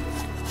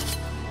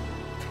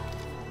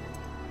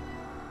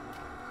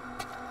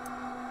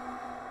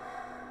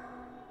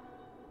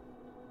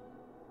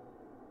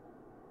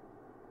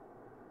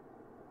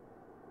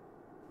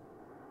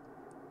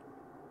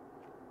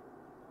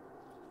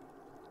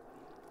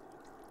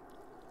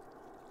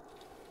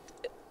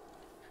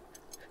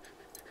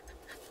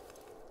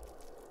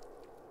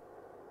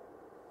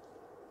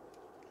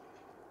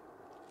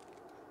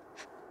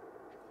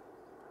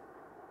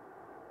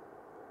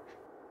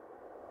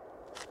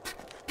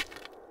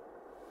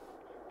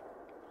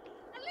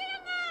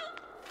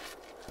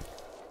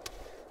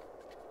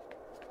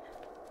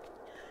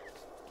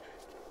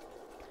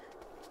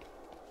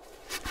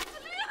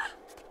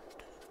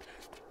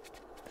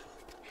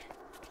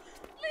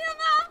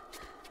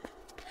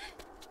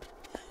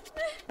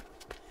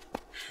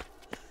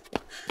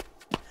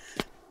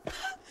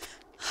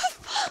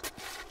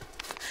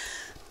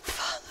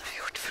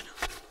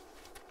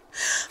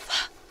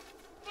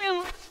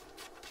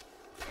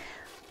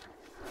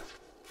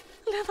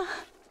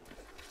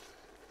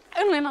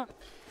 Alena.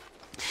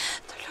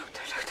 Ta det lugnt,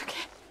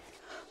 okej?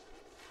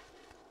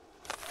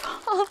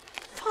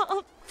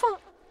 Fan.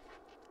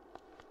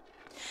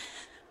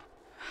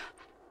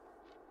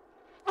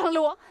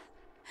 Hallå?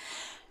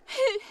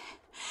 Hej,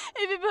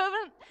 vi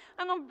behöver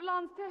en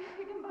ambulans till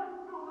en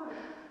bergsbro.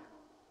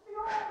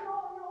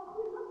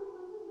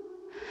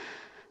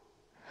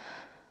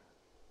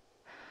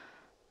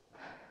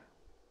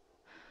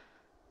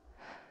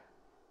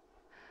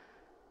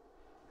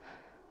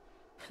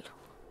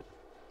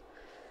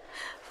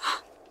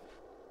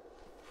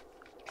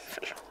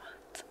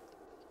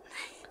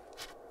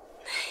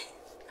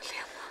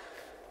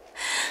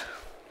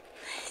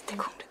 Det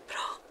kommer bli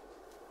bra.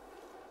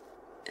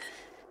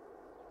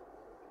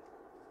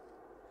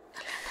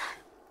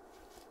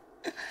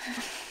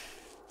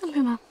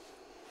 Alena.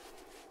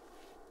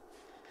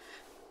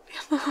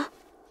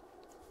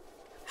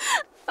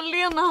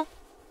 Alena.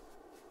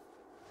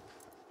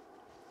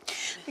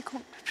 Det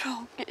kommer bli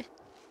bra, okej?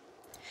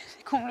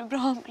 Det kommer bli bra.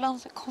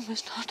 Ambulansen kommer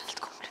snart. Allt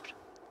kommer bli bra.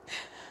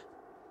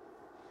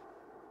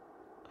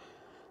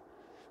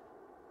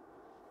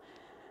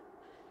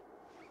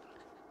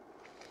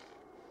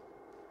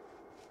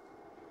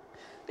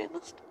 Lena,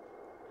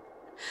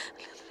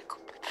 det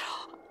kommer bli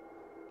bra.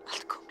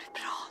 Allt kommer bli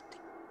bra.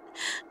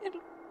 Det är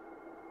lugnt.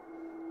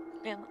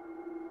 Lena.